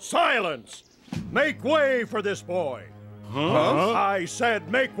 Silence! Make way for this boy. Huh? I said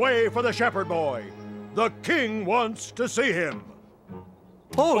make way for the shepherd boy. The king wants to see him.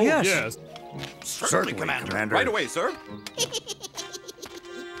 Oh, yes. Certainly, Commander. Right away, sir.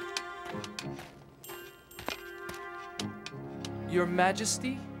 Your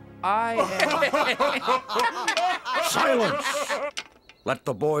Majesty, I am... Silence! Let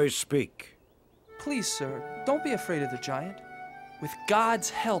the boy speak. Please, sir, don't be afraid of the giant. With God's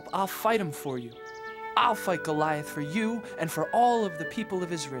help, I'll fight him for you. I'll fight Goliath for you and for all of the people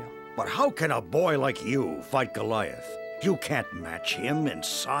of Israel. But how can a boy like you fight Goliath? You can't match him in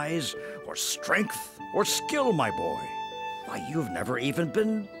size or strength or skill, my boy. Why, you've never even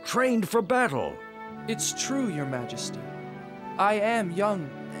been trained for battle. It's true, Your Majesty. I am young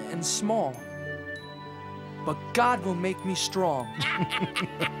and small. But God will make me strong.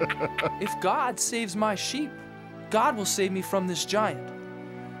 If God saves my sheep, God will save me from this giant.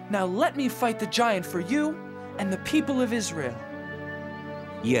 Now let me fight the giant for you and the people of Israel.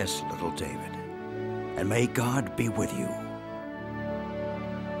 Yes, little David, and may God be with you.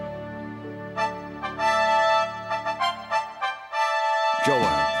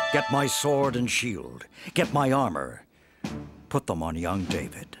 Joab, get my sword and shield. Get my armor. Put them on young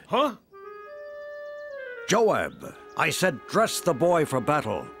David. Huh? Joab, I said dress the boy for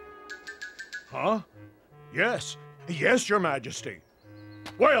battle. Huh? Yes. Yes, Your Majesty.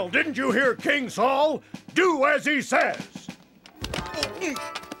 Well, didn't you hear King Saul? Do as he says.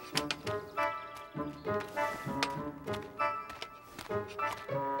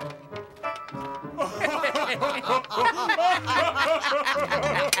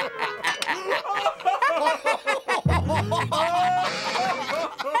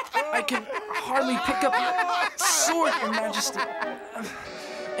 I can hardly pick up your sword, Your Majesty.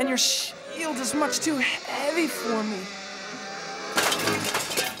 And your shield is much too heavy for me.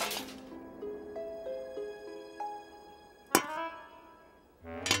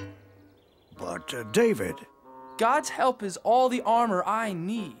 But, David... God's help is all the armor I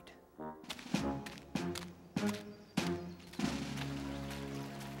need.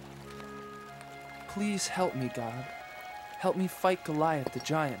 Please help me, God. Help me fight Goliath the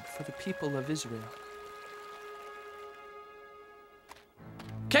giant for the people of Israel.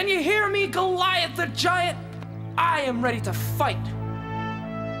 Can you hear me, Goliath the giant? I am ready to fight.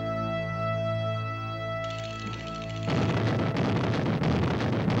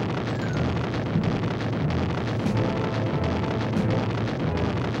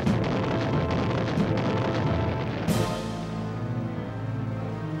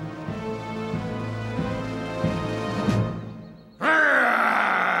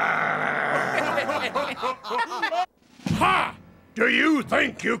 Ha! Do you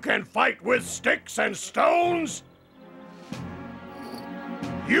think you can fight with sticks and stones?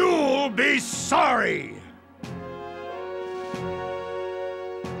 You'll be sorry!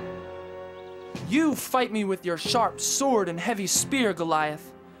 You fight me with your sharp sword and heavy spear,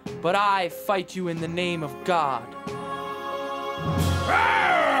 Goliath, but I fight you in the name of God.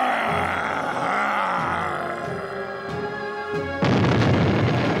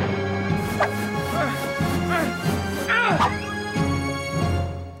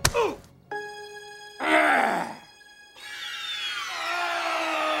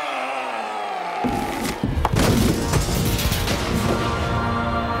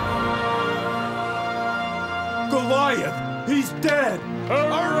 Goliath! He's dead!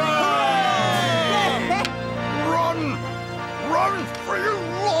 Hooray! Run! Run for your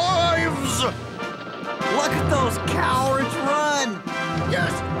lives! Look at those cowards run!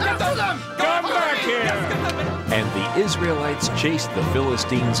 Yes! After them! Come back here! And the Israelites chased the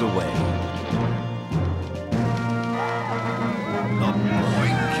Philistines away. The boy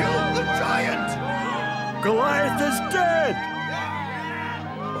killed the giant! Goliath is dead!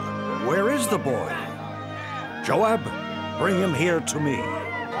 Where is the boy? Joab, bring him here to me.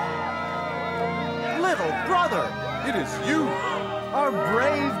 Little brother! It is you! Our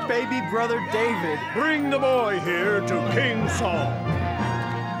brave baby brother David! Bring the boy here to King Saul!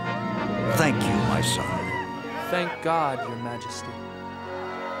 Thank you, my son. Thank God, Your Majesty.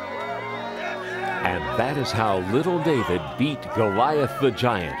 And that is how little David beat Goliath the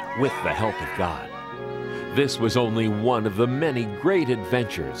giant with the help of God. This was only one of the many great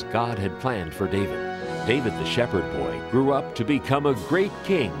adventures God had planned for David. David the shepherd boy grew up to become a great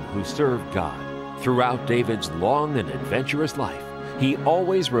king who served God. Throughout David's long and adventurous life, he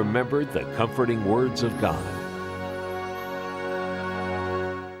always remembered the comforting words of God.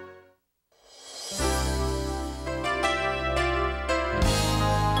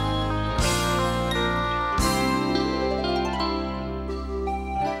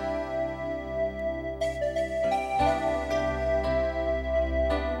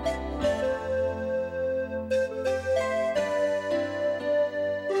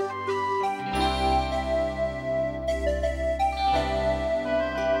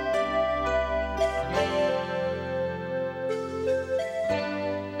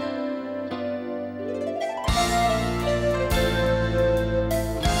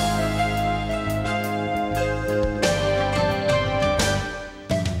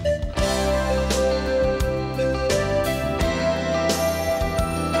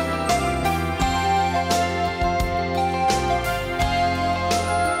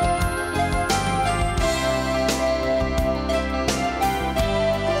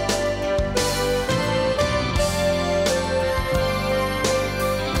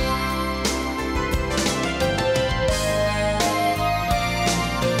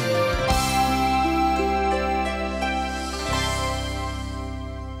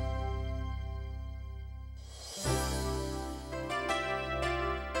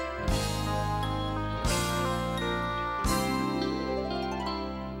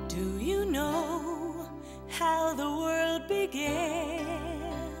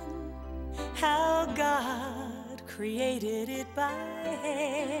 began, how God created it by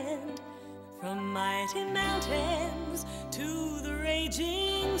hand, from mighty mountains to the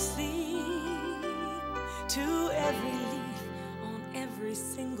raging sea, to every leaf on every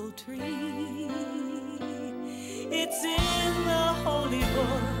single tree. It's in the holy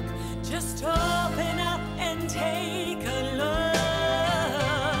book. Just open up and take a look.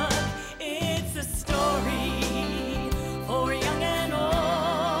 It's a story for young and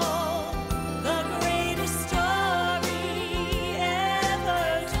old, the greatest story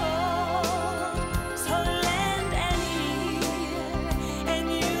ever told. So lend an ear and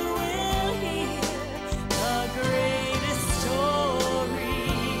you will hear the greatest story.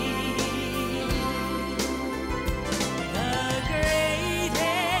 The greatest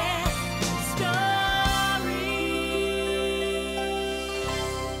story.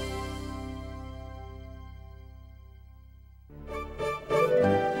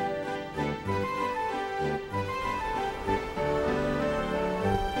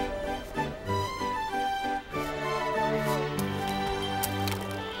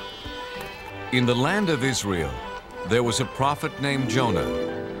 In the land of Israel, there was a prophet named Jonah.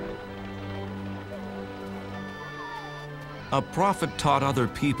 A prophet taught other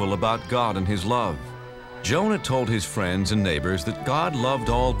people about God and his love. Jonah told his friends and neighbors that God loved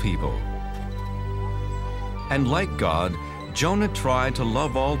all people. And like God, Jonah tried to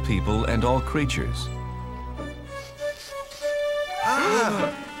love all people and all creatures.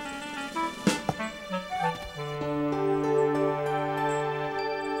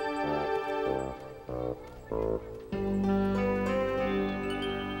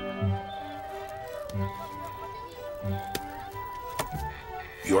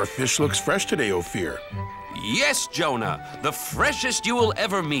 Your fish looks fresh today, Ophir. Yes, Jonah, the freshest you will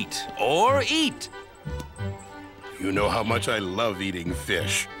ever meet or eat. You know how much I love eating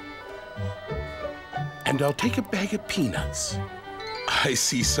fish. And I'll take a bag of peanuts. I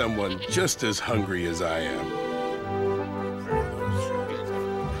see someone just as hungry as I am.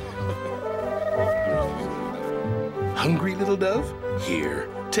 Hungry, little dove? Here,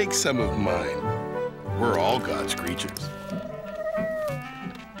 take some of mine. We're all God's creatures.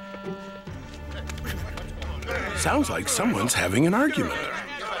 Sounds like someone's having an argument.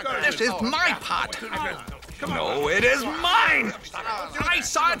 This is my pot. No, it is mine. I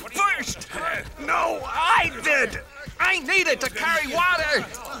saw it first. No, I did. I needed to carry water.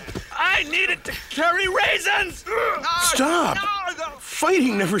 I needed to carry raisins. Stop!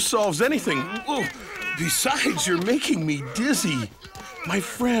 Fighting never solves anything. Besides, you're making me dizzy. My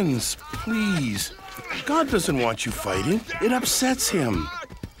friends, please. God doesn't want you fighting. It upsets him.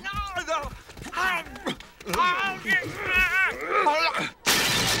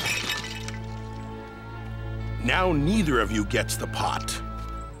 Now neither of you gets the pot.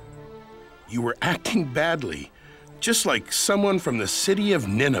 You were acting badly, just like someone from the city of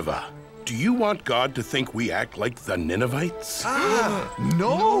Nineveh. Do you want God to think we act like the Ninevites?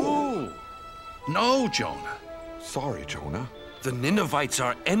 No! No, Jonah. Sorry, Jonah. The Ninevites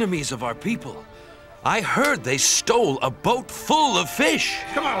are enemies of our people. I heard they stole a boat full of fish.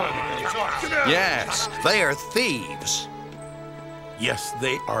 Come on. Yes, they are thieves. Yes,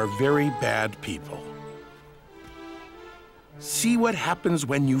 they are very bad people. See what happens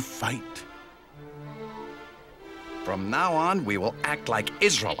when you fight. From now on, we will act like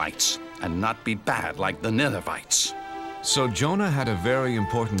Israelites and not be bad like the Ninevites. So Jonah had a very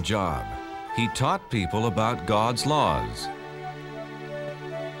important job. He taught people about God's laws.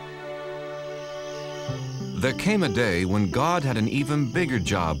 There came a day when God had an even bigger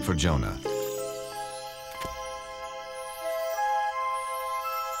job for Jonah.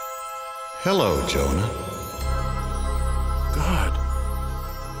 Hello, Jonah. God,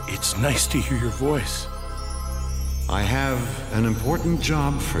 it's nice to hear your voice. I have an important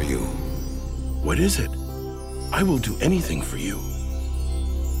job for you. What is it? I will do anything for you.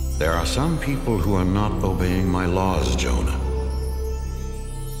 There are some people who are not obeying my laws, Jonah.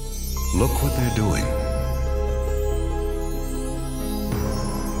 Look what they're doing.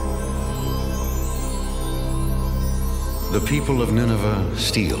 The people of Nineveh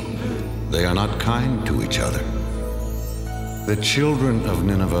steal. They are not kind to each other. The children of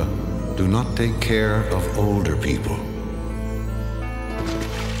Nineveh do not take care of older people.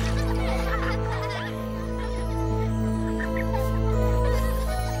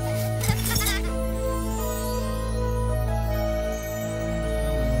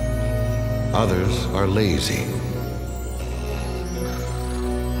 Others are lazy.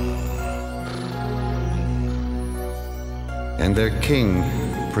 And their king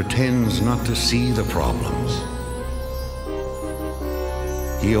pretends not to see the problems.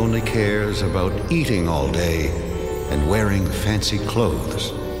 He only cares about eating all day and wearing fancy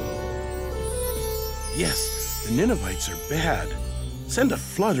clothes. Yes, the Ninevites are bad. Send a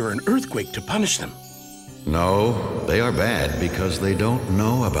flood or an earthquake to punish them. No, they are bad because they don't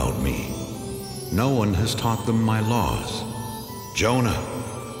know about me. No one has taught them my laws. Jonah,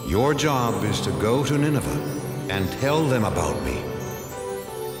 your job is to go to Nineveh and tell them about me.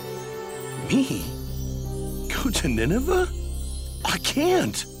 Me? Go to Nineveh? I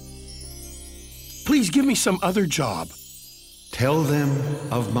can't. Please give me some other job. Tell them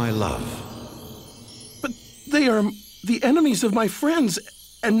of my love. But they are the enemies of my friends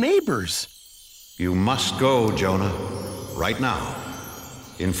and neighbors. You must go, Jonah, right now.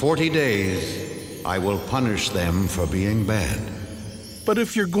 In 40 days, I will punish them for being bad. But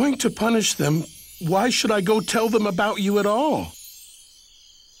if you're going to punish them, why should I go tell them about you at all?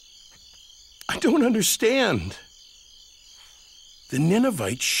 I don't understand. The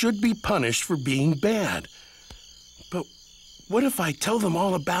Ninevites should be punished for being bad. But what if I tell them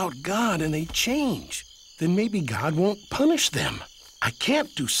all about God and they change? Then maybe God won't punish them. I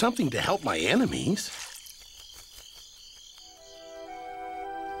can't do something to help my enemies.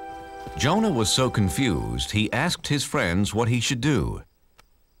 Jonah was so confused, he asked his friends what he should do.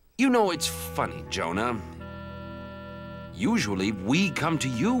 You know, it's funny, Jonah. Usually, we come to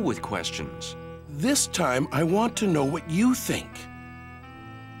you with questions. This time, I want to know what you think.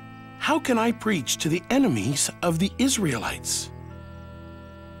 How can I preach to the enemies of the Israelites?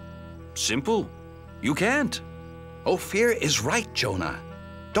 Simple. You can't. Ophir is right, Jonah.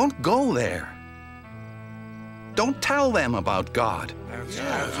 Don't go there. Don't tell them about God.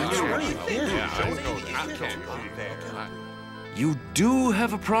 You do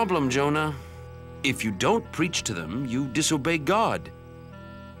have a problem, Jonah. If you don't preach to them, you disobey God.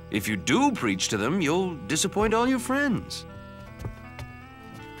 If you do preach to them, you'll disappoint all your friends.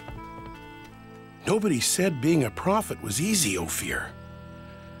 Nobody said being a prophet was easy, Ophir.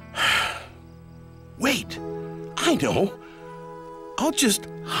 Wait, I know. I'll just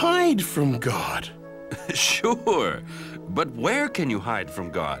hide from God. Sure, but where can you hide from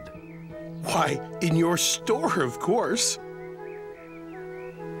God? Why, in your store, of course.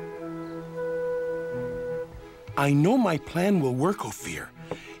 I know my plan will work, Ophir.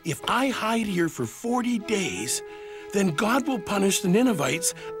 If I hide here for 40 days, then God will punish the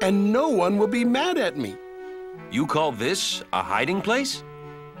Ninevites and no one will be mad at me. You call this a hiding place?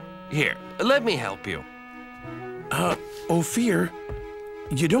 Here, let me help you. Ophir,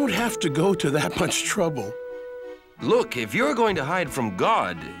 you don't have to go to that much trouble. Look, if you're going to hide from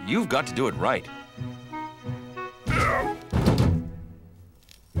God, you've got to do it right.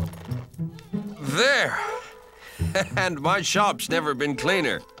 There! And my shop's never been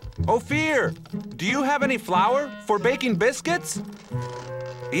cleaner. Ophir, do you have any flour for baking biscuits?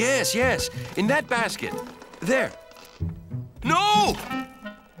 Yes, yes, in that basket. There. No!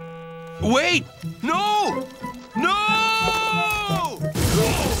 Wait! No! No!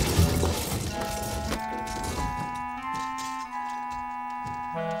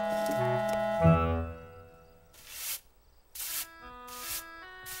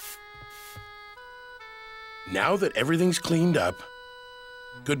 Now that everything's cleaned up,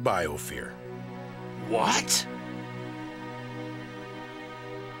 goodbye, Ophir. What?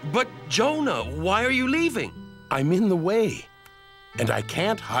 But Jonah, why are you leaving? I'm in the way, and I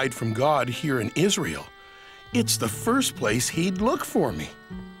can't hide from God here in Israel. It's the first place he'd look for me.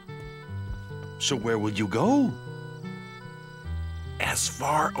 So where will you go? As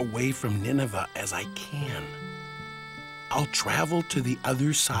far away from Nineveh as I can. I'll travel to the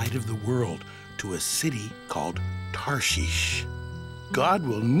other side of the world, to a city called Tarshish. God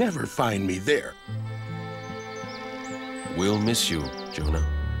will never find me there. We'll miss you, Jonah.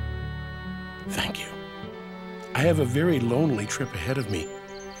 Thank you. I have a very lonely trip ahead of me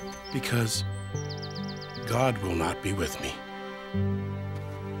because God will not be with me.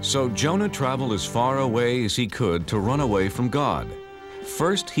 So Jonah traveled as far away as he could to run away from God.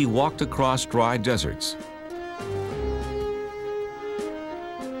 First, he walked across dry deserts.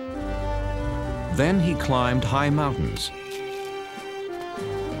 Then he climbed high mountains.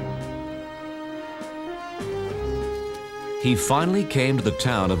 He finally came to the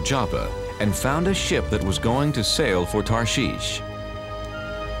town of Joppa and found a ship that was going to sail for Tarshish.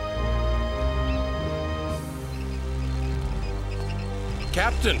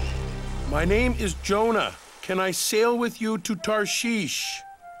 Captain, my name is Jonah. Can I sail with you to Tarshish?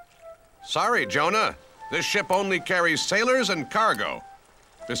 Sorry, Jonah. This ship only carries sailors and cargo.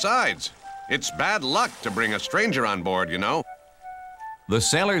 Besides, it's bad luck to bring a stranger on board, you know. The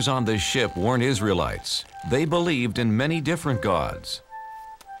sailors on this ship weren't Israelites. They believed in many different gods.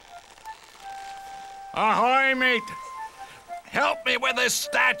 Ahoy, mate! Help me with this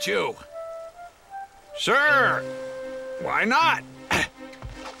statue! Sure! Why not?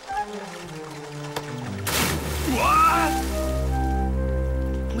 What?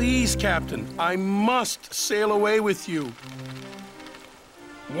 Please, Captain, I must sail away with you.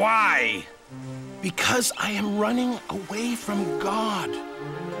 Why? Because I am running away from God.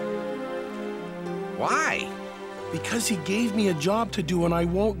 Why? Because he gave me a job to do and I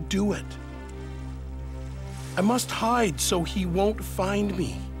won't do it. I must hide so he won't find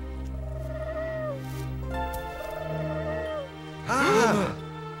me. Ah!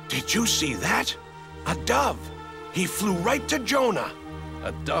 Did you see that? A dove. He flew right to Jonah.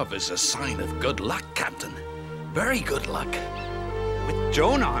 A dove is a sign of good luck, Captain. Very good luck. With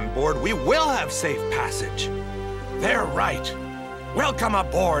Jonah on board, we will have safe passage. They're right. Welcome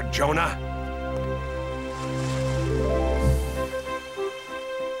aboard, Jonah.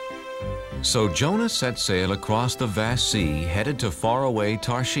 So Jonah set sail across the vast sea, headed to faraway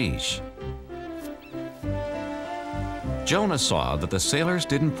Tarshish. Jonah saw that the sailors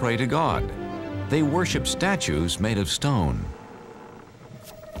didn't pray to God. They worshiped statues made of stone.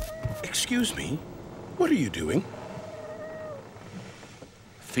 Excuse me, what are you doing?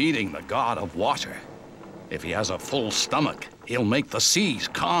 Feeding the god of water. If he has a full stomach, he'll make the seas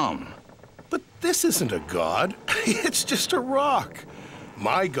calm. But this isn't a god. It's just a rock.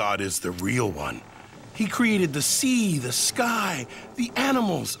 My God is the real one. He created the sea, the sky, the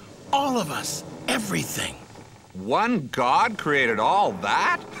animals, all of us, everything. One God created all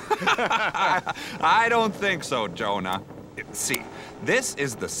that? I don't think so, Jonah. See, this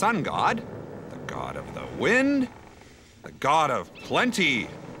is the sun god, the god of the wind, the god of plenty.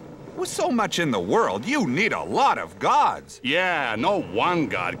 With so much in the world, you need a lot of gods. Yeah, no one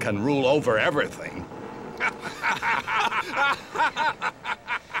god can rule over everything.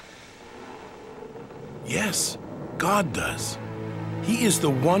 Yes, God does. He is the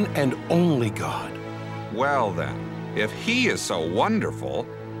one and only God. Well then, if he is so wonderful,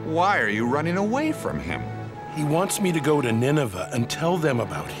 why are you running away from him? He wants me to go to Nineveh and tell them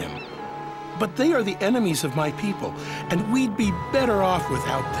about him. But they are the enemies of my people, and we'd be better off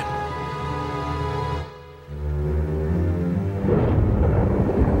without them.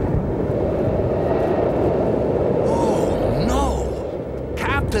 Oh, no!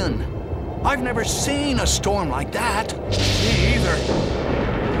 Captain, I've never seen a storm like that. Me either.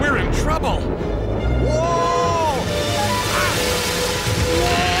 We're in trouble. Whoa!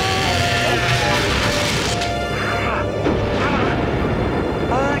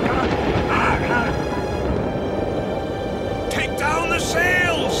 Take down the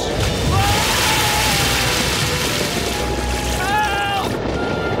sails! Help!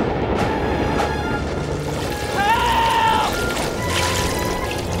 Help!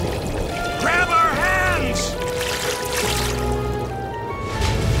 Grab our hands!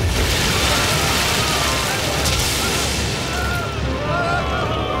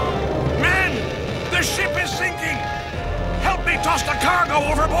 Men! The ship is sinking! Help me toss the cargo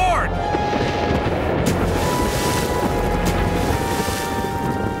overboard!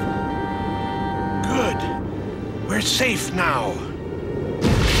 Good. We're safe now.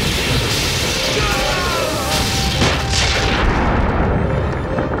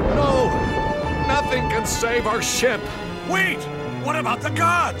 No! Nothing can save our ship. Wait! What about the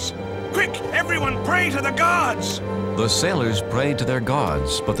gods? Quick, everyone pray to the gods! The sailors prayed to their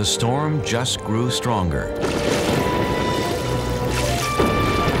gods, but the storm just grew stronger.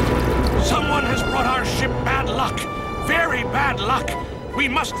 Someone has brought our ship bad luck. Very bad luck. We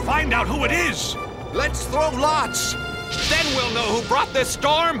must find out who it is. Let's throw lots. Then we'll know who brought this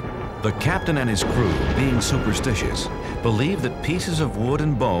storm. The captain and his crew, being superstitious, believed that pieces of wood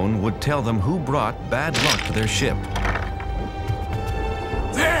and bone would tell them who brought bad luck to their ship.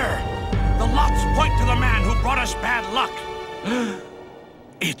 There! The lots point to the man who brought us bad luck.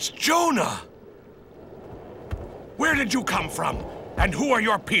 It's Jonah! Where did you come from? And who are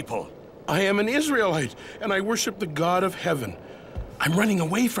your people? I am an Israelite, and I worship the God of heaven. I'm running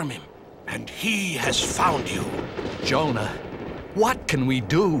away from him. And he has found you. Jonah, what can we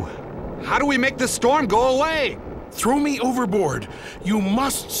do? How do we make the storm go away? Throw me overboard. You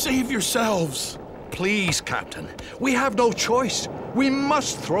must save yourselves. Please, Captain. We have no choice. We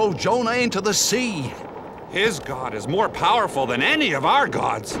must throw Jonah into the sea. His God is more powerful than any of our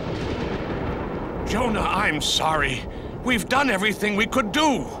gods. Jonah, I'm sorry. We've done everything we could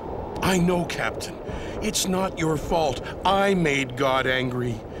do. I know, Captain. It's not your fault. I made God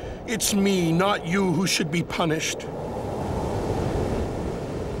angry. It's me, not you, who should be punished.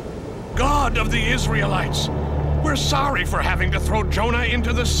 God of the Israelites, we're sorry for having to throw Jonah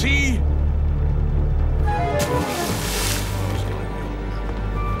into the sea.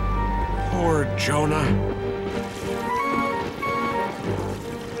 Poor Jonah.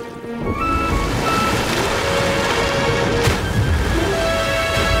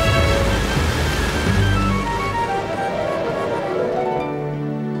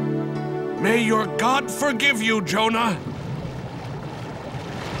 May your God forgive you, Jonah.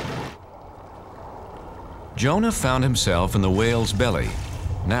 Jonah found himself in the whale's belly.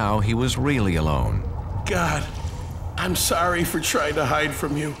 Now he was really alone. God, I'm sorry for trying to hide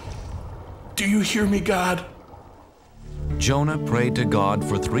from you. Do you hear me, God? Jonah prayed to God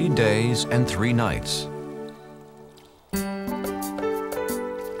for 3 days and 3 nights.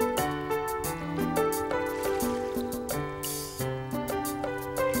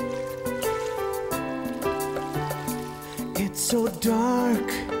 It's so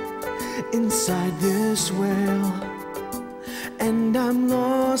dark inside this whale, and I'm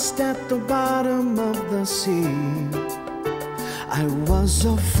lost at the bottom of the sea. I was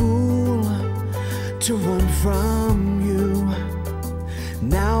a fool to run from you.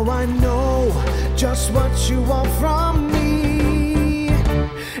 Now I know just what you want from me.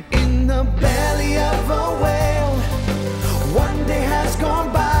 In the belly of a whale, one day has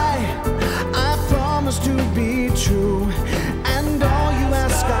gone by. I promise to be true, and all you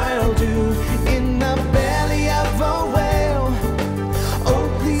ask I'll do. In the belly of a whale, oh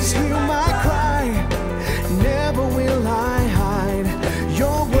please hear my cry. Never will I hide.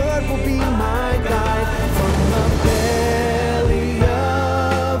 Your word will be my guide. From the belly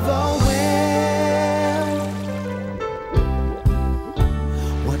of a whale,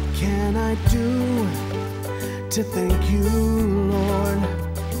 what can I do to thank you, Lord?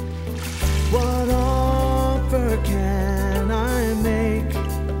 What offer can I make?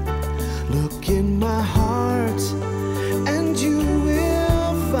 Look in my heart and you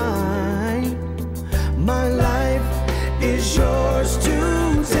will find my life is yours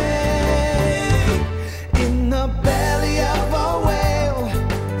to take. In the belly of a whale,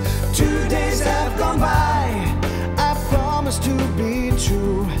 2 days have gone by. I promise to be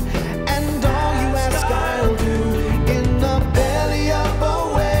true, and all you ask I'll do. In the belly of a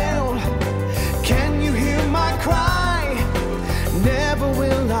whale, can you hear my cry? Never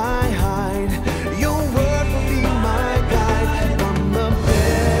will I hide. Your word will be my guide. From the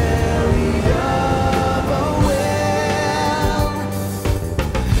belly of a whale,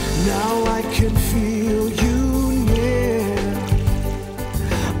 now I can feel you near.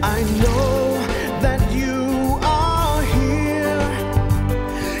 I know that you are here.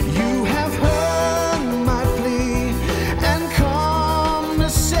 You have heard my plea and come to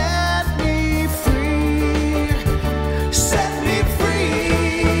set me free. Set me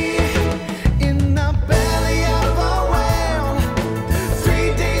free. In the belly of a whale,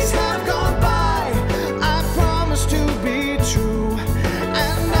 3 days have gone by. I promise to be true,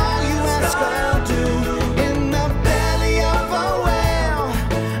 and all you ask I'll do. In the belly of a whale,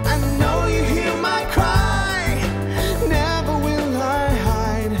 I know you hear my cry. Never will I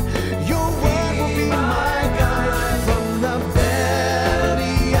hide. Your word will be my guide. From the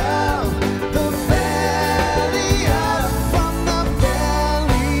belly of, from the belly of a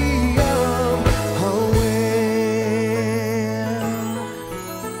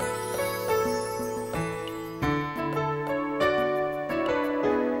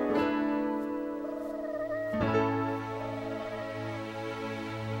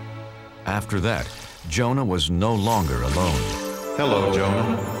After that, Jonah was no longer alone. Hello,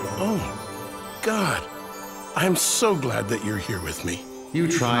 Jonah. Oh, God, I'm so glad that you're here with me. You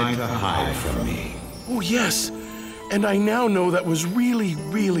tried to hide from me. Oh, yes, and I now know that was really,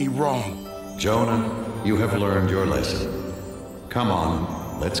 really wrong. Jonah, you have learned your lesson. Come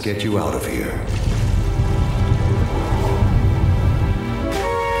on, let's get you out of here.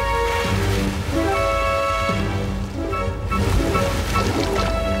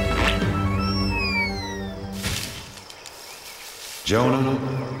 Jonah,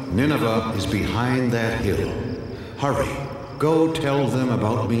 Nineveh is behind that hill. Hurry, go tell them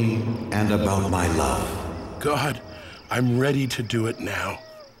about me and about my love. God, I'm ready to do it now.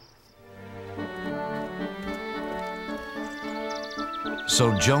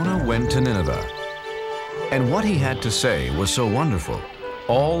 So Jonah went to Nineveh. And what he had to say was so wonderful.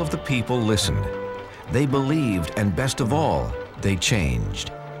 All of the people listened. They believed, and best of all, they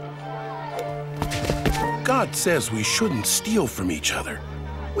changed. God says we shouldn't steal from each other.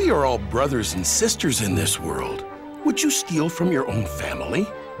 We are all brothers and sisters in this world. Would you steal from your own family?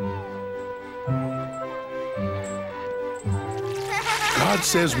 God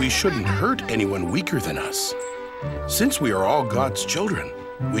says we shouldn't hurt anyone weaker than us. Since we are all God's children,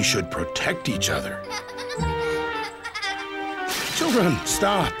 we should protect each other. Children,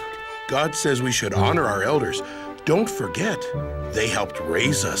 stop. God says we should honor our elders. Don't forget, they helped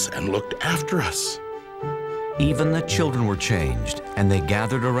raise us and looked after us. Even the children were changed, and they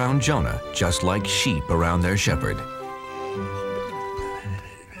gathered around Jonah just like sheep around their shepherd.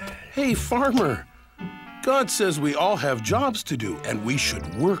 Hey, farmer. God says we all have jobs to do, and we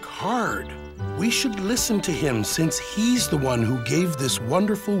should work hard. We should listen to him since he's the one who gave this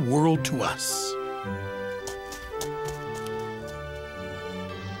wonderful world to us.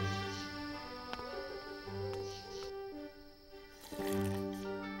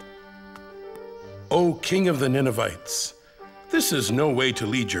 O King of the Ninevites, this is no way to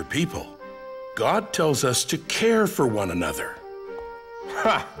lead your people. God tells us to care for one another.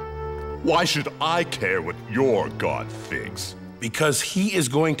 Ha! Why should I care what your God thinks? Because he is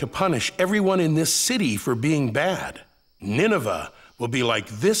going to punish everyone in this city for being bad. Nineveh will be like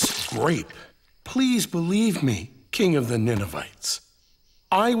this grape. Please believe me, King of the Ninevites.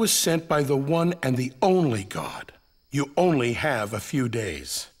 I was sent by the one and the only God. You only have a few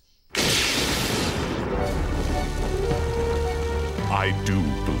days. I do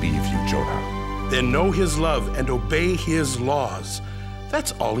believe you, Jonah. Then know his love and obey his laws.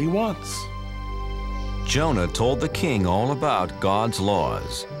 That's all he wants. Jonah told the king all about God's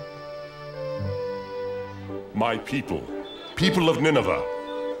laws. My people, people of Nineveh,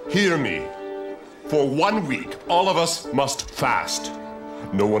 hear me. For 1 week, all of us must fast.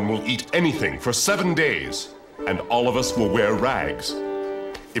 No one will eat anything for 7 days, and all of us will wear rags.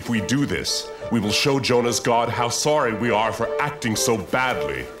 If we do this, we will show Jonah's God how sorry we are for acting so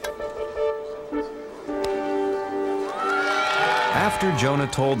badly. After Jonah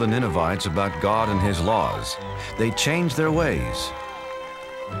told the Ninevites about God and his laws, they changed their ways.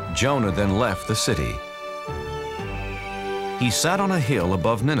 Jonah then left the city. He sat on a hill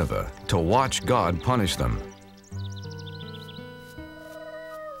above Nineveh to watch God punish them.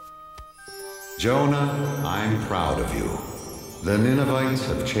 Jonah, I'm proud of you. The Ninevites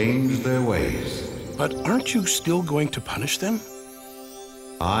have changed their ways. But aren't you still going to punish them?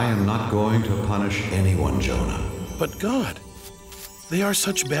 I am not going to punish anyone, Jonah. But God, they are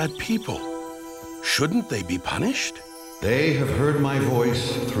such bad people. Shouldn't they be punished? They have heard my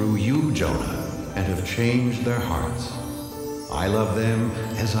voice through you, Jonah, and have changed their hearts. I love them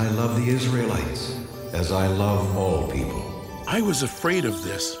as I love the Israelites, as I love all people. I was afraid of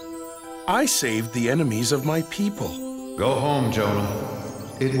this. I saved the enemies of my people. Go home, Jonah.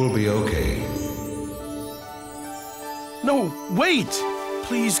 It will be okay. No, wait!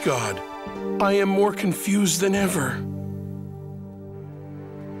 Please, God. I am more confused than ever.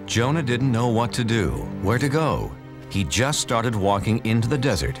 Jonah didn't know what to do, where to go. He just started walking into the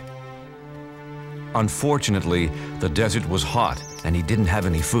desert. Unfortunately, the desert was hot and he didn't have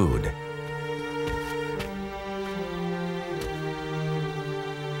any food.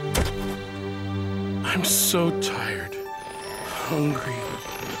 I'm so tired, hungry,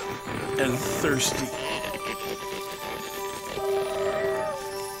 and thirsty.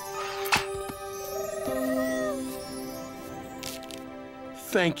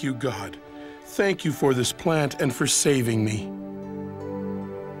 Thank you, God. Thank you for this plant and for saving me.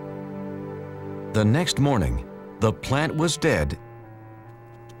 The next morning, the plant was dead,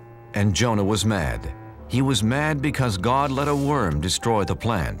 and Jonah was mad. He was mad because God let a worm destroy the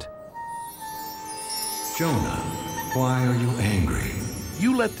plant. Jonah, why are you angry?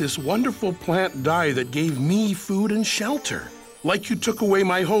 You let this wonderful plant die that gave me food and shelter, like you took away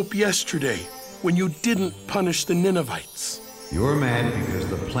my hope yesterday when you didn't punish the Ninevites. You're mad because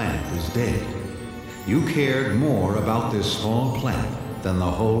the plant is dead. You cared more about this small plant than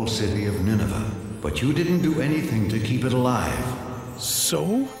the whole city of Nineveh, but you didn't do anything to keep it alive.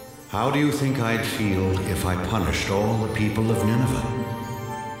 So? How do you think I'd feel if I punished all the people of Nineveh?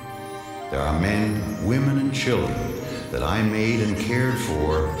 There are men, women, and children that I made and cared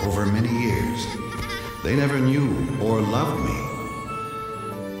for over many years. They never knew or loved me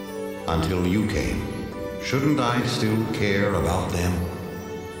until you came. Shouldn't I still care about them?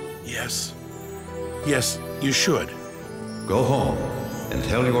 Yes. Yes, you should. Go home and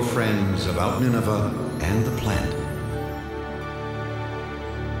tell your friends about Nineveh and the plant.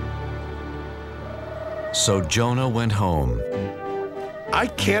 So Jonah went home. I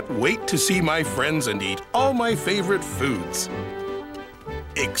can't wait to see my friends and eat all my favorite foods.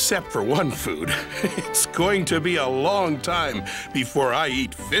 Except for one food. It's going to be a long time before I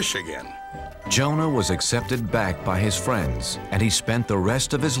eat fish again. Jonah was accepted back by his friends, and he spent the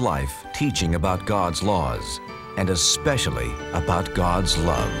rest of his life teaching about God's laws, and especially about God's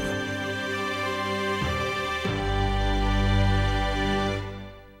love.